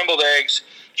scrambled eggs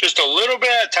just a little bit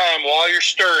at a time while you're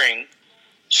stirring,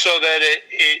 so that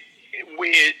it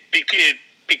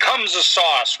becomes a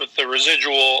sauce with the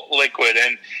residual liquid.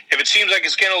 And if it seems like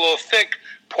it's getting a little thick,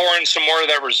 pour in some more of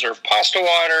that reserved pasta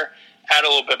water, add a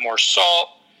little bit more salt,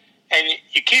 and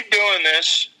you keep doing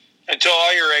this until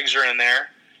all your eggs are in there.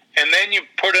 And then you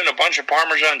put in a bunch of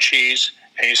Parmesan cheese,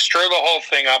 and you stir the whole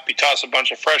thing up. You toss a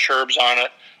bunch of fresh herbs on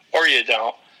it, or you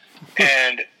don't.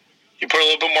 And you put a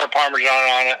little bit more Parmesan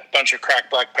on it, a bunch of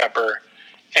cracked black pepper,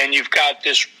 and you've got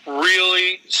this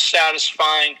really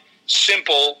satisfying,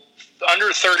 simple,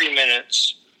 under 30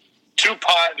 minutes,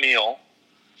 2-pot meal.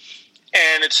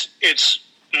 And it's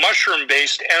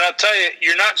mushroom-based. And I'll tell you,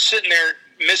 you're not sitting there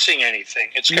missing anything.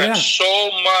 It's got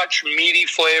so much meaty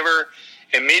flavor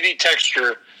and meaty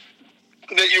texture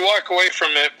that you walk away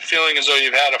from it feeling as though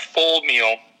you've had a full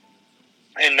meal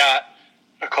and not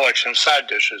a collection of side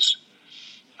dishes.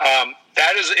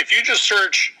 That is, if you just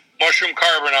search mushroom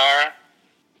carbonara,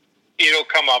 it'll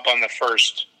come up on the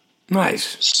first.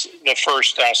 Nice. The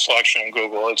first selection on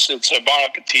Google. It's a Bon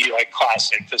Appetit like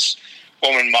classic. This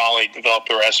woman Molly developed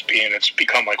the recipe, and it's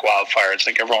become like wildfire. It's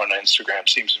like everyone on Instagram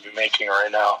seems to be making it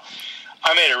right now.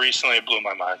 I made it recently. It blew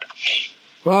my mind.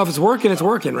 Well, if it's working, it's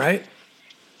working, right?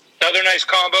 Another nice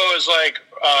combo is like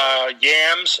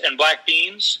yams and black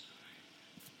beans.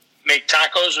 Make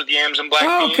tacos with yams and black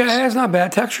beans. Okay, that's not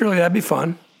bad. Texturally, that'd be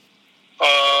fun.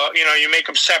 You make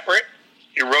them separate.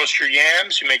 You roast your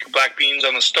yams. You make your black beans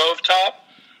on the stovetop.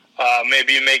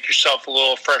 Maybe you make yourself a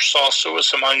little fresh salsa with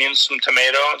some onions, some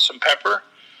tomato, and some pepper.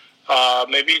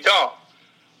 Maybe you don't.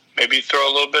 Maybe you throw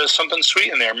a little bit of something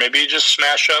sweet in there. Maybe you just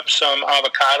smash up some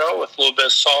avocado with a little bit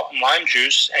of salt and lime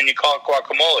juice, and you call it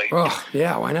guacamole. Oh,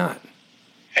 yeah, why not?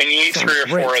 And you eat 3 or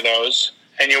 4 of those,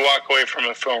 and you walk away from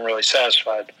it feeling really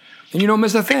satisfied. And you don't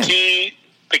miss a thing.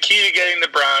 The key to getting the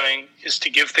browning is to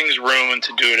give things room and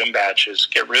to do it in batches.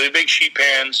 Get really big sheet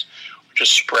pans,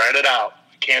 just spread it out.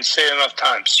 I can't say it enough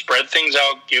times. Spread things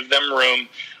out, give them room,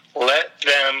 let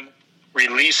them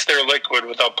release their liquid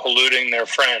without polluting their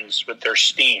friends with their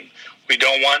steam. We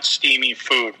don't want steamy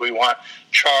food. We want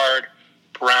charred,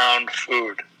 browned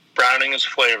food. Browning is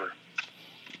flavor.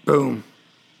 Boom.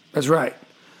 That's right.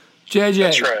 JJ,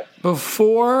 That's right.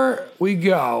 Before we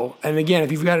go, and again,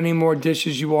 if you've got any more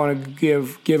dishes you want to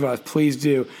give us, please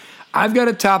do. I've got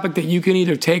a topic that you can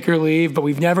either take or leave, but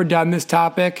we've never done this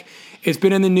topic. It's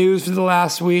been in the news for the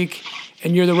last week,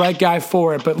 and you're the right guy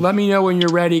for it. But let me know when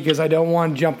you're ready, because I don't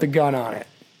want to jump the gun on it.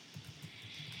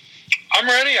 I'm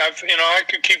ready. I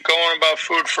could keep going about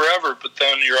food forever, but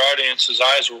then your audience's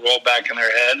eyes will roll back in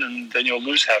their head, and then you'll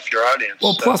lose half your audience.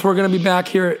 Well, plus we're going to be back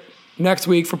here next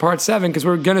week for part 7 because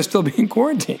we're going to still be in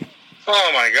quarantine.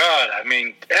 Oh, my God. I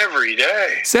mean, every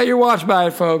day. Set your watch by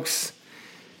it, folks.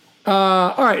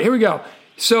 All right, here we go.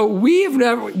 So we've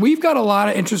got a lot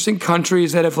of interesting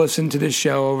countries that have listened to this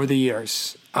show over the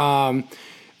years.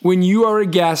 When you are a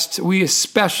guest, we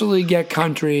especially get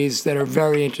countries that are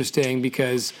very interesting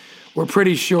because we're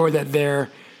pretty sure that their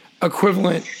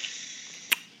equivalent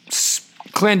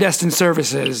clandestine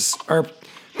services are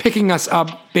picking us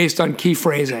up based on key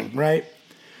phrasing, right?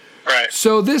 Right.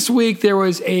 So this week there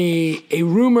was a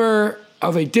rumor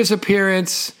of a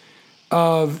disappearance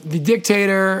of the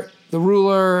dictator, the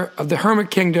ruler of the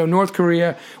Hermit Kingdom, North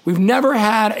Korea. We've never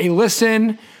had a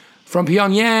listen from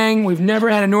Pyongyang. We've never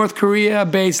had a North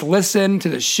Korea-based listen to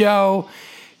the show.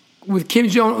 With Kim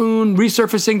Jong-un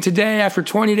resurfacing today after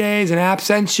 20 days in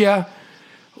absentia,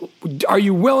 are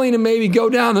you willing to maybe go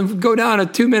down a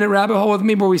 2-minute rabbit hole with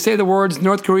me where we say the words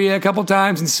North Korea a couple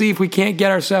times and see if we can't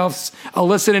get ourselves a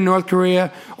listen in North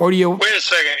Korea? Or do you... Wait a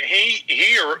second.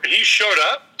 He showed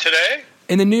up today?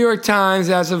 in the New York Times,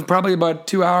 as of probably about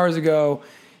 2 hours ago,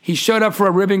 he showed up for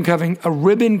a ribbon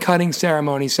cutting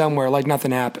ceremony somewhere like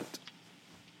nothing happened.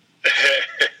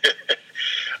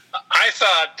 I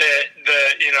thought that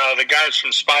the guys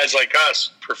from Spies Like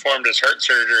Us performed his heart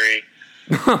surgery,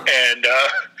 and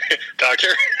doctor,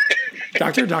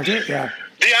 yeah.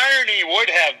 The irony would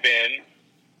have been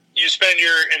you spend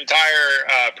your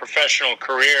entire professional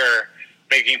career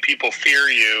making people fear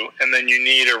you, and then you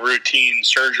need a routine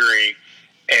surgery,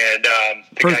 and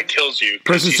the guy kills you.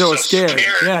 Person's so scared.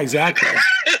 Yeah, exactly.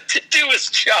 to do his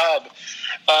job.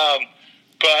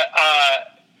 But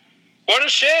what a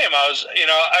shame.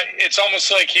 It's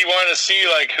almost like he wanted to see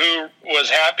like who was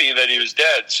happy that he was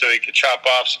dead so he could chop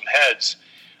off some heads.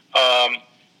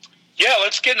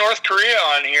 Let's get North Korea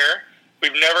on here.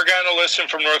 We've never gotten a listen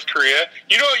from North Korea.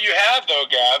 You know what you have, though,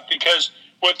 Gav? Because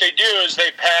what they do is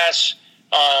they pass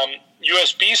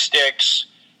USB sticks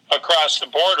across the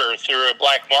border through a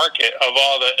black market of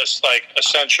all the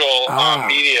essential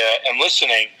media and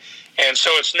listening. And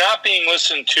so it's not being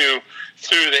listened to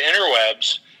through the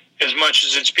interwebs as much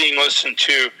as it's being listened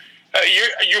to.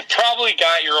 You've probably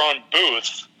got your own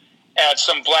booth at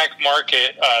some black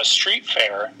market street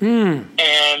fair. And,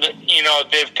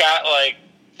 they've got like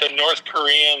the North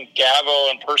Korean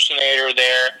Gavo impersonator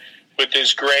there with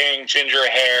his graying ginger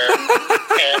hair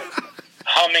and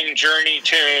humming Journey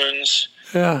tunes.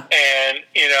 Yeah. And,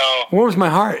 warms my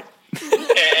heart.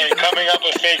 and coming up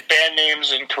with fake band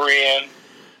names in Korean.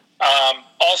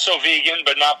 Also vegan,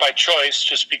 but not by choice,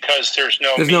 just because there's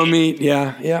no meat.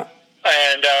 Yeah.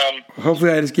 And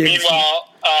hopefully I just gave meanwhile,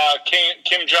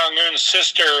 Kim Jong-un's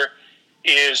sister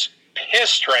is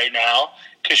pissed right now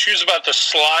because she was about to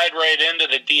slide right into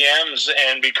the DMs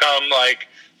and become like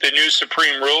the new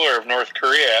supreme ruler of North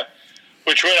Korea,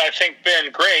 which would, I think,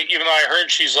 been great, even though I heard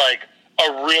she's like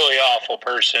a really awful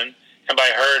person. And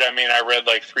by heard, I mean I read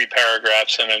like 3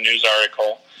 paragraphs in a news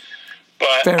article.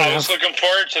 But I was looking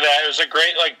forward to that. It was a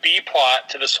great B-plot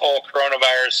to this whole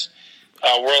coronavirus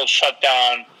world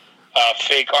shutdown,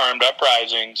 fake armed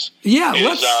uprisings. Yeah,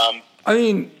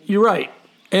 you're right.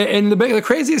 And the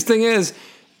craziest thing is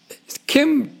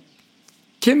Kim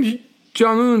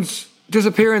Jong-un's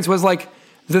disappearance was like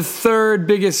the third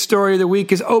biggest story of the week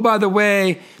because, oh, by the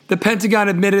way, the Pentagon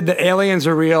admitted that aliens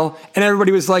are real, and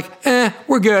everybody was like,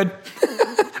 we're good.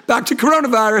 Back to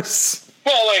coronavirus.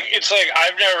 Well,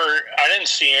 I didn't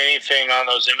see anything on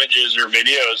those images or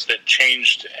videos that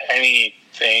changed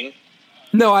anything.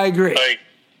 No, I agree.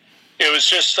 It was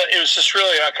just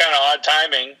really kind of odd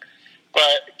timing.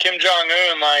 But Kim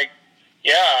Jong-un,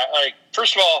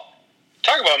 first of all,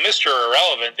 talk about Mr.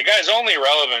 Irrelevant. The guy's only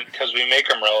relevant because we make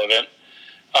him relevant.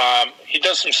 He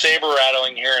does some saber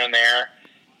rattling here and there,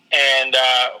 and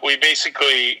we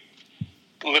basically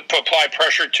apply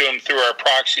pressure to him through our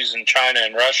proxies in China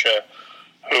and Russia,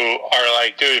 who are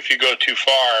like, dude, if you go too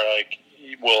far,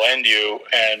 we'll end you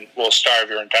and we'll starve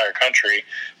your entire country.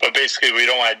 But basically, we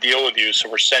don't want to deal with you, so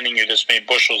we're sending you this many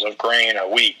bushels of grain a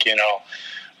week,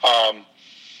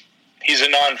 He's a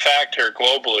non-factor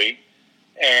globally,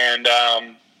 and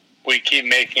we keep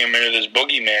making him into this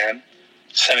boogeyman,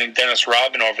 sending Dennis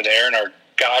Rodman over there and our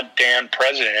goddamn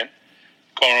president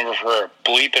going over for a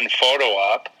bleeping photo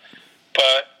op.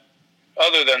 But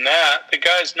other than that, the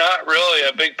guy's not really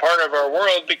a big part of our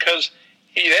world because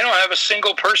they don't have a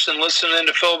single person listening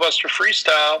to Filibuster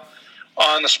Freestyle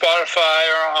on the Spotify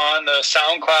or on the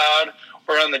SoundCloud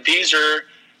or on the Deezer.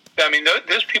 I mean,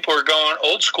 those people are going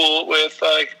old school with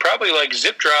probably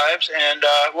zip drives and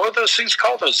what are those things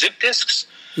called? Those zip disks?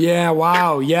 Yeah,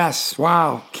 wow, yes,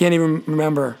 wow. Can't even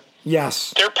remember.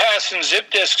 Yes. They're passing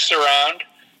zip disks around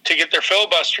to get their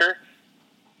filibuster.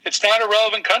 It's not a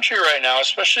relevant country right now,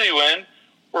 especially when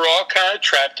we're all kind of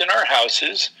trapped in our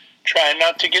houses trying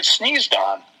not to get sneezed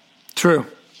on. True.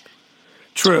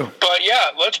 But yeah,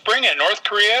 let's bring it. North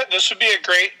Korea, this would be a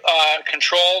great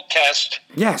control test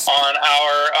on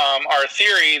our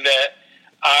theory that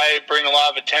I bring a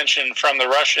lot of attention from the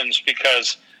Russians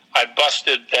because I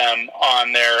busted them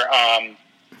on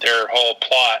their whole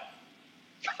plot.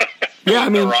 Yeah, I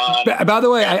mean, by the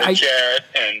way,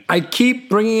 I keep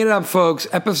bringing it up, folks.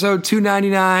 Episode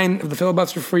 299 of the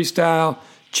Filibuster Freestyle.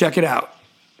 Check it out.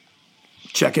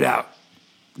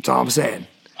 That's all I'm saying.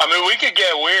 I mean, we could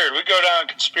get weird. We go down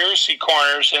conspiracy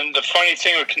corners, and the funny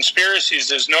thing with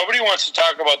conspiracies is nobody wants to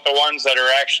talk about the ones that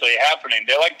are actually happening.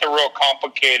 They like the real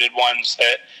complicated ones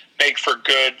that make for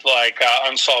good,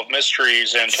 Unsolved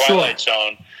Mysteries and Twilight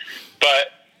Zone.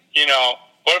 But,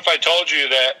 what if I told you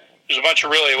that there's a bunch of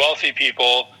really wealthy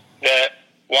people that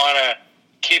want to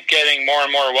keep getting more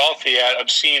and more wealthy at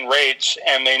obscene rates,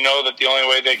 and they know that the only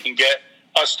way they can get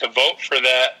us to vote for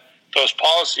that those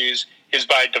policies is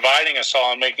by dividing us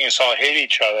all and making us all hate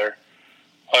each other.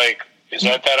 Like, is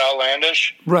that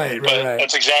outlandish? Right. But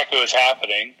that's exactly what's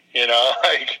happening,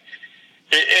 Like,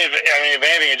 if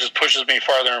anything, it just pushes me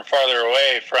farther and farther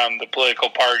away from the political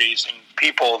parties and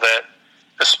people that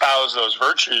espouse those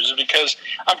virtues, because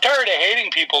I'm tired of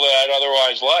hating people that I'd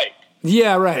otherwise like.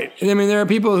 Yeah, right. I mean, there are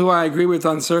people who I agree with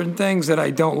on certain things that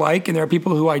I don't like, and there are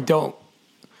people who I don't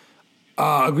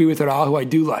agree with at all who I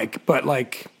do like. But,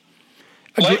 like...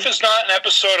 Life is not an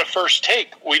episode of First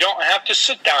Take. We don't have to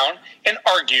sit down and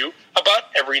argue about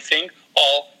everything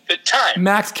all the time.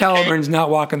 Max Kellenburn's not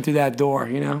walking through that door,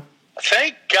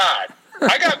 Thank God.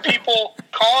 I got people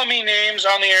calling me names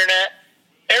on the internet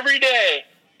every day,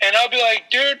 and I'll be like,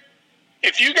 dude,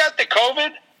 if you got the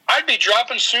COVID, I'd be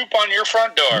dropping soup on your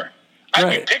front door.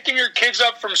 I'd be picking your kids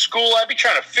up from school. I'd be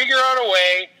trying to figure out a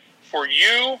way for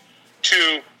you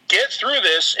to get through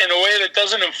this in a way that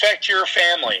doesn't affect your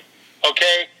family,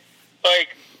 okay?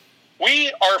 Like,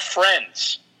 we are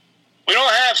friends. We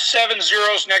don't have 7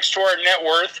 zeros next to our net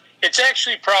worth. It's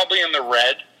actually probably in the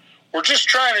red. We're just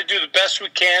trying to do the best we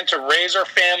can to raise our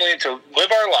family and to live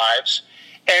our lives.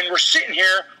 And we're sitting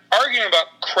here arguing about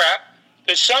crap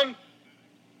that some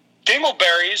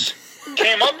dingleberries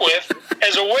came up with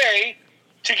as a way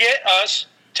to get us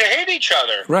to hate each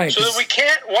other. Right. So that we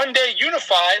can't one day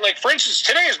unify. Like, for instance,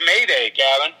 today is May Day,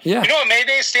 Gavin. Yeah. You know what May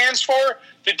Day stands for?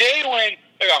 The day when,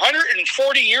 like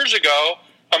 140 years ago,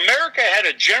 America had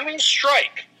a general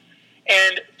strike.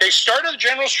 And they started the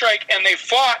general strike, and they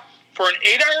fought for an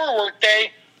 8-hour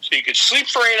workday, so you could sleep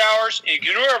for 8 hours, and you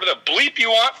could do whatever the bleep you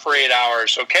want for 8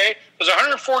 hours, okay? It was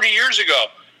 140 years ago.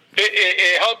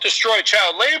 It helped destroy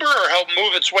child labor or help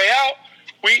move its way out.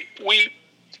 We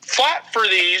fought for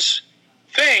these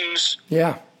things.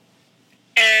 Yeah.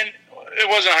 And it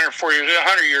wasn't 140 years,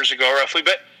 100 years ago roughly,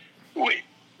 but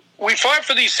we fought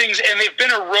for these things, and they've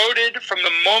been eroded from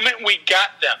the moment we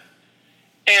got them.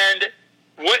 And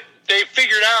what they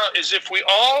figured out is if we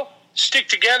all stick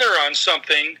together on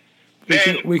something,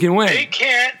 then we can win. They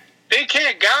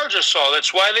can't gouge us all.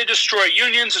 That's why they destroy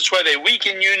unions. It's why they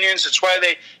weaken unions. It's why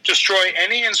they destroy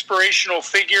any inspirational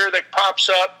figure that pops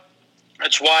up.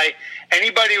 That's why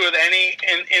anybody with any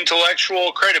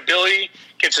intellectual credibility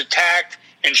gets attacked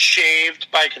and shaved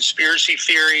by conspiracy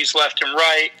theories left and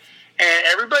right. And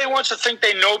everybody wants to think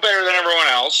they know better than everyone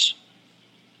else.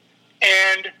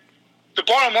 And the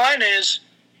bottom line is,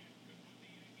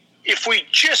 if we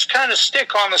just kind of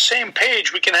stick on the same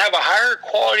page, we can have a higher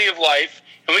quality of life,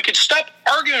 and we can stop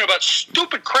arguing about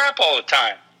stupid crap all the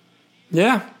time.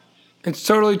 Yeah, it's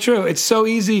totally true. It's so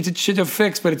easy to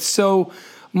fix, but it's so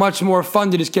much more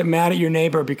fun to just get mad at your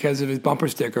neighbor because of his bumper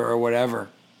sticker or whatever.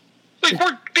 Like,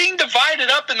 we're being divided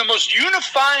up in the most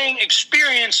unifying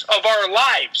experience of our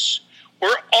lives.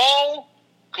 We're all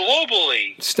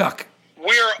globally stuck.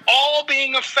 We're all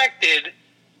being affected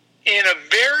in a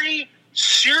very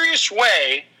serious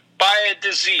way by a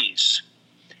disease.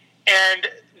 And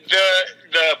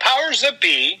the powers that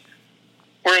be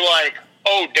were like,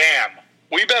 oh, damn,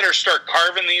 we better start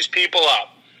carving these people up.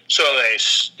 So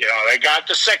they got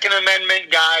the Second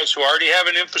Amendment guys who already have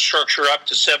an infrastructure up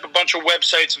to set up a bunch of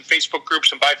websites and Facebook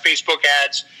groups and buy Facebook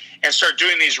ads and start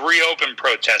doing these reopen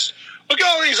protests. Look at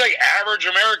all these like average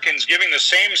Americans giving the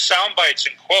same sound bites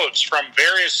and quotes from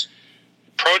various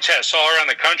protests all around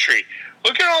the country.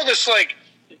 Look at all this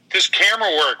this camera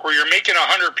work where you're making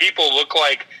 100 people look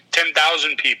like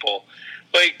 10,000 people.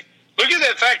 Like, look at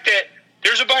the fact that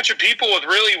there's a bunch of people with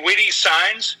really witty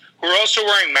signs who are also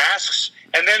wearing masks.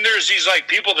 And then there's these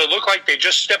people that look like they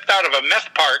just stepped out of a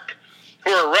meth park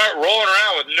who are rolling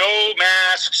around with no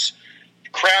masks,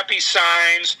 crappy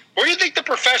signs. Where do you think the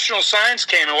professional signs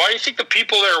came, and why do you think the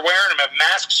people that are wearing them have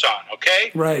masks on,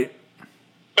 okay? Right.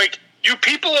 Like, you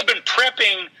people have been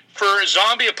prepping for a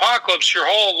zombie apocalypse your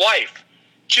whole life.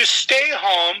 Just stay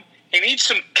home and eat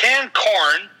some canned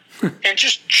corn and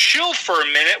just chill for a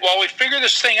minute while we figure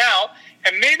this thing out.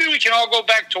 And maybe we can all go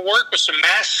back to work with some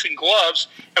masks and gloves,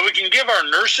 and we can give our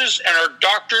nurses and our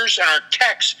doctors and our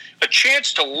techs a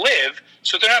chance to live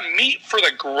so they're not meat for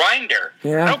the grinder.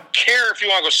 Yeah. I don't care if you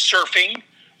want to go surfing,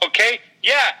 okay?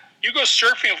 Yeah, you go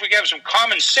surfing if we have some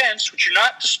common sense, which you're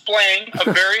not displaying a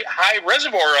very high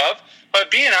reservoir of,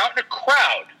 but being out in a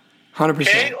crowd. 100%.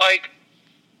 Okay? Like,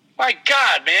 my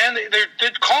God, man,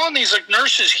 they're calling these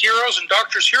nurses heroes and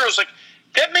doctors heroes. Like,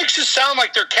 that makes it sound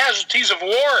like they're casualties of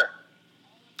war.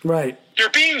 Right.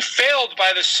 They're being failed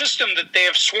by the system that they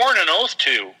have sworn an oath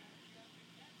to.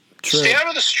 True. Stay out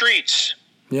of the streets.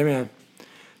 Yeah, man.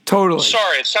 Totally.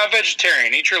 Sorry, it's not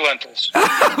vegetarian. Eat your lentils. But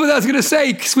I was going to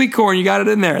say, sweet corn, you got it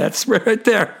in there. That's right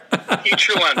there. Eat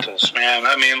your lentils, man.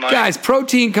 I mean, like, Guys,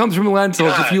 protein comes from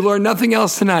lentils. God. If you learn nothing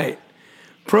else tonight,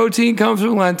 protein comes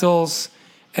from lentils.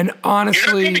 And you're not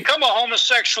honestly, going to become a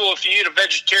homosexual if you eat a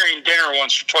vegetarian dinner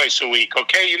once or twice a week,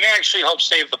 okay? You may actually help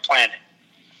save the planet.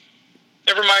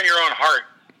 Never mind your own heart.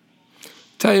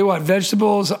 tell you what,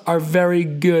 vegetables are very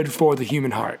good for the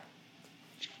human heart.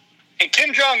 And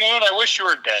Kim Jong-un, I wish you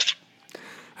were dead.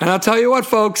 And I'll tell you what,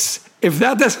 folks, if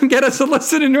that doesn't get us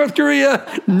enlisted in North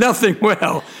Korea, nothing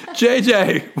will.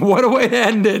 JJ, what a way to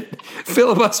end it.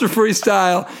 Filibuster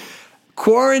freestyle.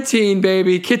 Quarantine,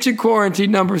 baby. Kitchen quarantine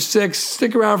number 6.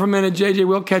 Stick around for a minute. JJ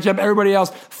will catch up. Everybody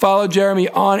else, follow Jeremy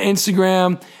on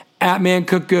Instagram,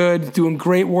 @ManCookGood. Doing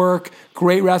great work,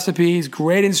 great recipes,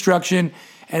 great instruction.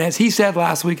 And as he said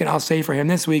last week, and I'll say for him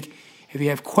this week, if you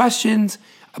have questions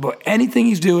about anything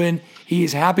he's doing, he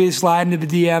is happy to slide into the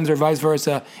DMs or vice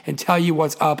versa and tell you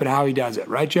what's up and how he does it.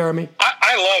 Right, Jeremy?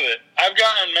 I love it. I've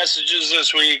gotten messages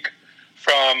this week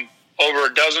from over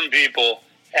a dozen people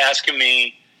asking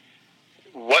me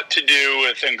what to do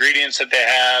with ingredients that they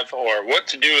have, or what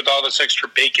to do with all this extra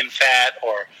bacon fat,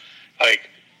 or like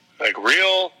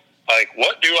real, like,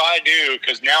 what do I do?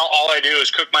 Because now all I do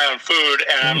is cook my own food,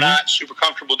 and I'm not super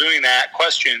comfortable doing that.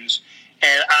 Questions,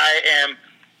 and I am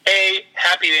A,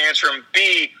 happy to answer them.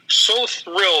 B, so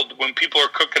thrilled when people are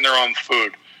cooking their own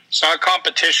food. It's not a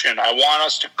competition. I want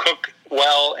us to cook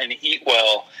well and eat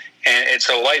well, and it's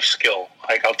a life skill.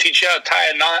 Like, I'll teach you how to tie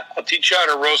a knot. I'll teach you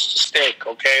how to roast a steak,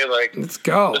 okay? Like, let's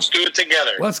go. Let's do it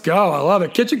together. Let's go. I love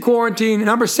it. Kitchen quarantine.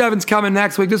 Number 7's coming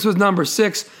next week. This was number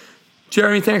 6.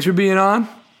 Jeremy, thanks for being on.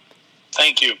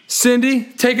 Thank you. Cindy,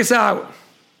 take us out.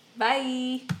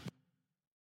 Bye.